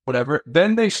married or whatever,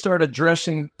 then they start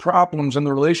addressing problems in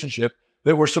the relationship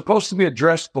that were supposed to be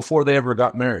addressed before they ever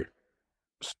got married.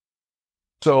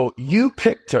 So you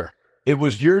picked her. It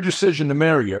was your decision to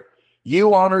marry her.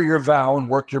 You honor your vow and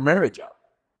work your marriage out.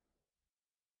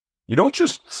 You don't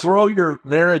just throw your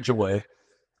marriage away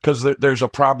because there's a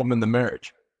problem in the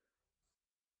marriage.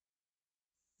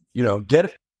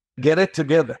 Get it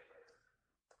together.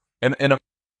 And a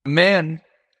man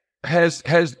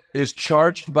is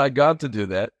charged by God to do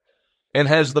that, and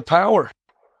has the power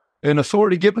and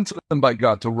authority given to them by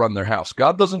God to run their house.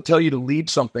 God doesn't tell you to lead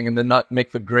something and then not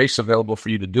make the grace available for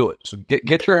you to do it. So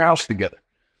get your house together.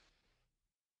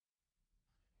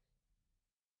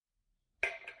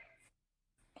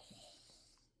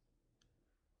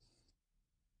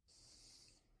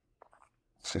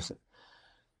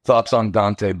 Thoughts on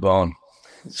Dante Bone?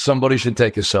 Somebody should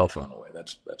take his cell phone away.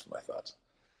 That's my thoughts.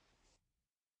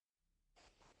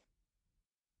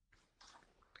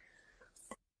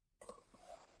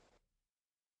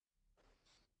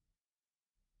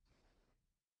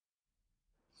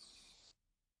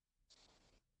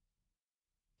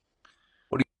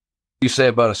 What do you say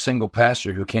about a single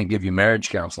pastor who can't give you marriage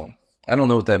counseling? I don't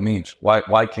know what that means.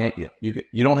 Why can't you?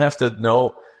 You don't have to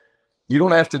know. You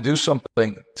don't have to do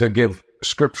something to give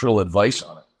scriptural advice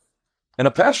on it. And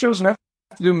a pastor doesn't have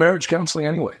to do marriage counseling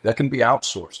anyway. That can be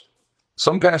outsourced.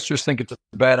 Some pastors think it's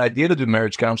a bad idea to do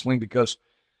marriage counseling because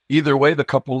either way, the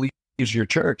couple leaves your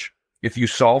church. If you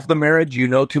solve the marriage, you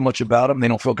know too much about them. They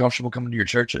don't feel comfortable coming to your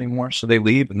church anymore, so they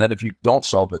leave. And then if you don't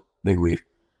solve it, they leave.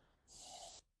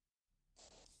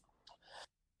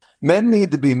 Men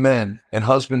need to be men, and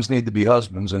husbands need to be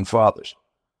husbands and fathers.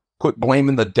 Quit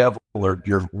blaming the devil or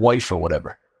your wife or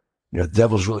whatever. The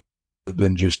devil's really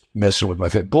been just messing with my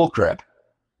family. Bullcrap.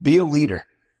 Be a leader.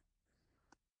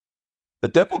 The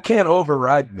devil can't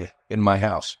override me in my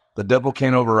house. The devil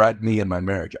can't override me in my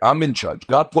marriage. I'm in charge.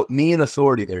 God put me in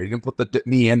authority there. He didn't put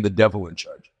me and the devil in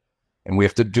charge. And we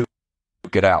have to duke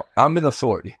it out. I'm in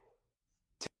authority.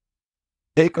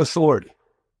 Take authority.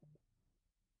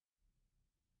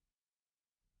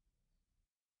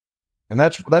 And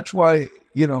that's why,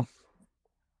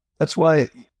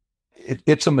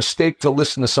 it's a mistake to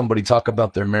listen to somebody talk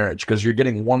about their marriage, because you're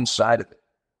getting one side of it.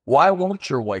 Why won't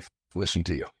your wife listen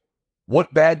to you?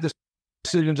 What bad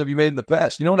decisions have you made in the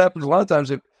past? You know what happens a lot of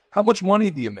times? How much money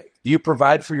do you make? Do you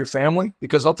provide for your family?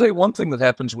 Because I'll tell you one thing that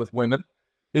happens with women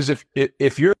is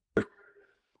if you're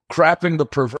crapping the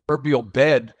proverbial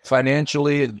bed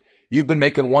financially, and you've been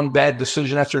making one bad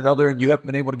decision after another, and you haven't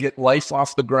been able to get life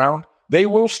off the ground, they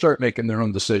will start making their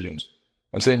own decisions.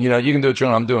 and saying, you can do it,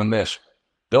 John, I'm doing this.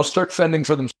 They'll start fending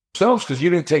for themselves because you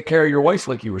didn't take care of your wife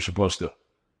like you were supposed to.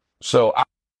 So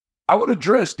I would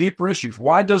address deeper issues.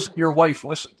 Why doesn't your wife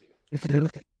listen to you?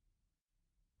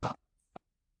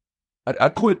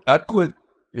 I'd quit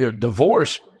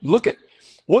divorce. Look at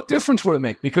what difference would it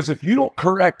make? Because if you don't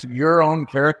correct your own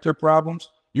character problems,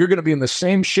 you're going to be in the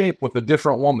same shape with a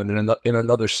different woman in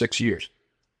another 6 years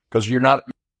because you're not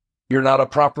a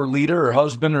proper leader or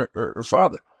husband or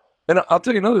father. And I'll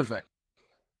tell you another thing.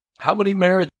 How many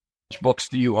marriage books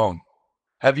do you own?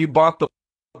 Have you bought the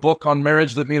book on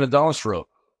marriage that me and Adonis wrote?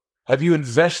 Have you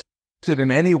invested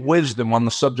in any wisdom on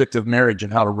the subject of marriage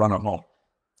and how to run a home?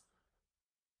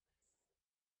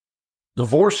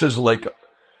 Divorce is like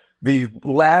the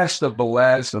last of the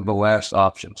last of the last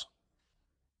options.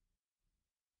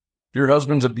 If your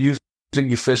husband's abusing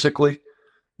you physically,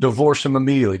 divorce him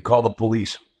immediately. Call the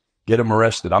police. Get him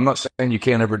arrested. I'm not saying you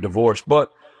can't ever divorce,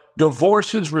 but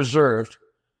divorce is reserved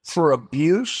for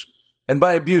abuse. And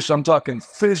by abuse, I'm talking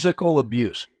physical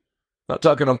abuse. I'm not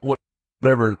talking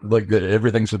whatever, like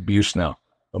everything's abuse now.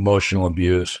 Emotional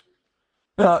abuse.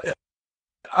 Now,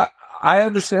 I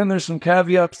understand there's some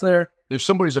caveats there. If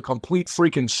somebody's a complete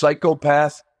freaking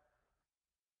psychopath,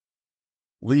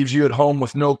 leaves you at home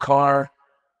with no car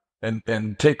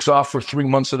and takes off for 3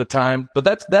 months at a time, but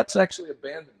that's actually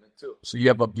abandonment too. So you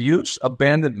have abuse,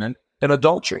 abandonment, and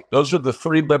adultery. Those are the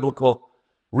 3 biblical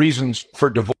reasons for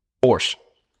divorce.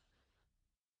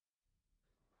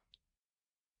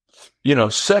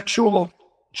 Sexual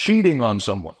cheating on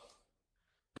someone.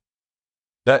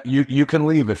 That you can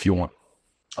leave if you want.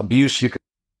 Abuse, you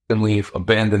can leave.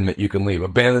 Abandonment, you can leave.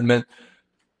 Abandonment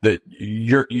that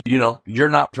you're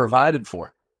not provided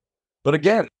for. But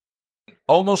again,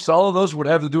 almost all of those would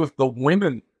have to do with the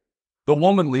woman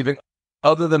leaving,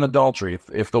 other than adultery.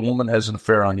 If the woman has an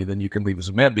affair on you, then you can leave as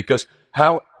a man, because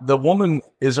how the woman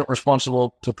isn't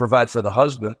responsible to provide for the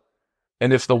husband.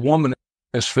 And if the woman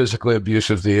is physically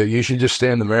abusive to you, you should just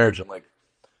stay in the marriage and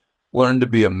learn to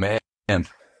be a man. I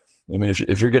mean,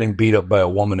 if you're getting beat up by a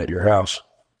woman at your house,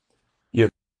 you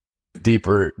have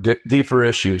deeper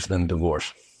issues than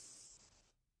divorce.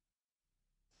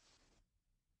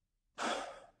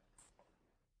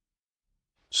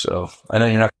 So I know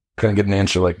you're not going to get an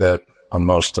answer like that on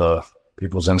most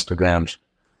people's Instagrams,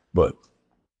 but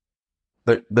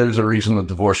there's a reason the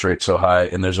divorce rate's so high,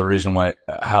 and there's a reason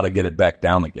how to get it back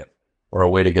down again, or a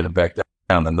way to get it back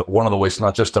down. And one of the ways,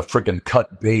 not just to freaking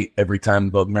cut bait every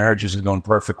time the marriage isn't going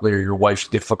perfectly or your wife's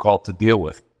difficult to deal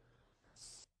with.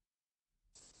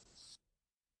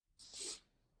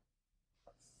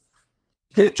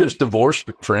 It's just divorce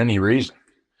for any reason.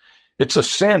 It's a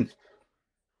sin.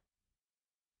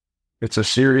 It's a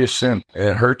serious sin.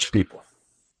 It hurts people.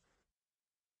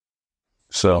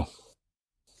 So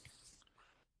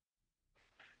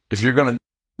if you're going to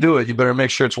do it, you better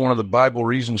make sure it's one of the Bible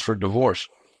reasons for divorce.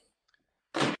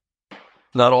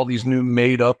 Not all these new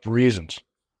made up reasons.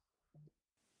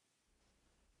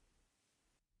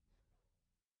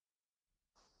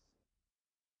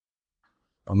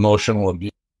 Emotional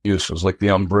abuse is like the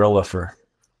umbrella for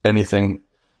any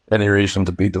reason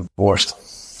to be divorced.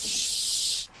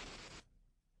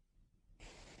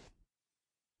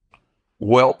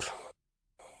 Well,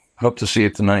 hope to see you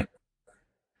tonight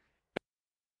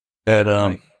at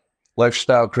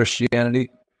Lifestyle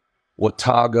Christianity,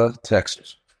 Watauga,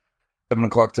 Texas. 7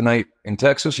 o'clock tonight in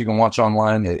Texas. You can watch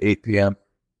online at 8 p.m.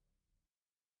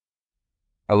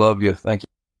 I love you. Thank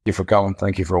you for coming.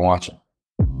 Thank you for watching.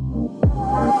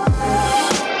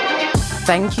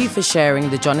 Thank you for sharing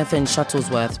the Jonathan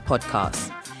Shuttlesworth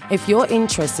podcast. If you're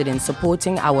interested in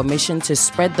supporting our mission to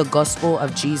spread the gospel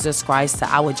of Jesus Christ to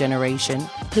our generation,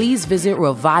 please visit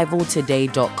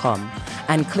revivaltoday.com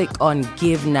and click on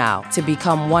Give Now to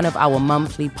become one of our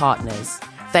monthly partners.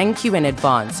 Thank you in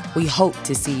advance. We hope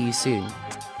to see you soon.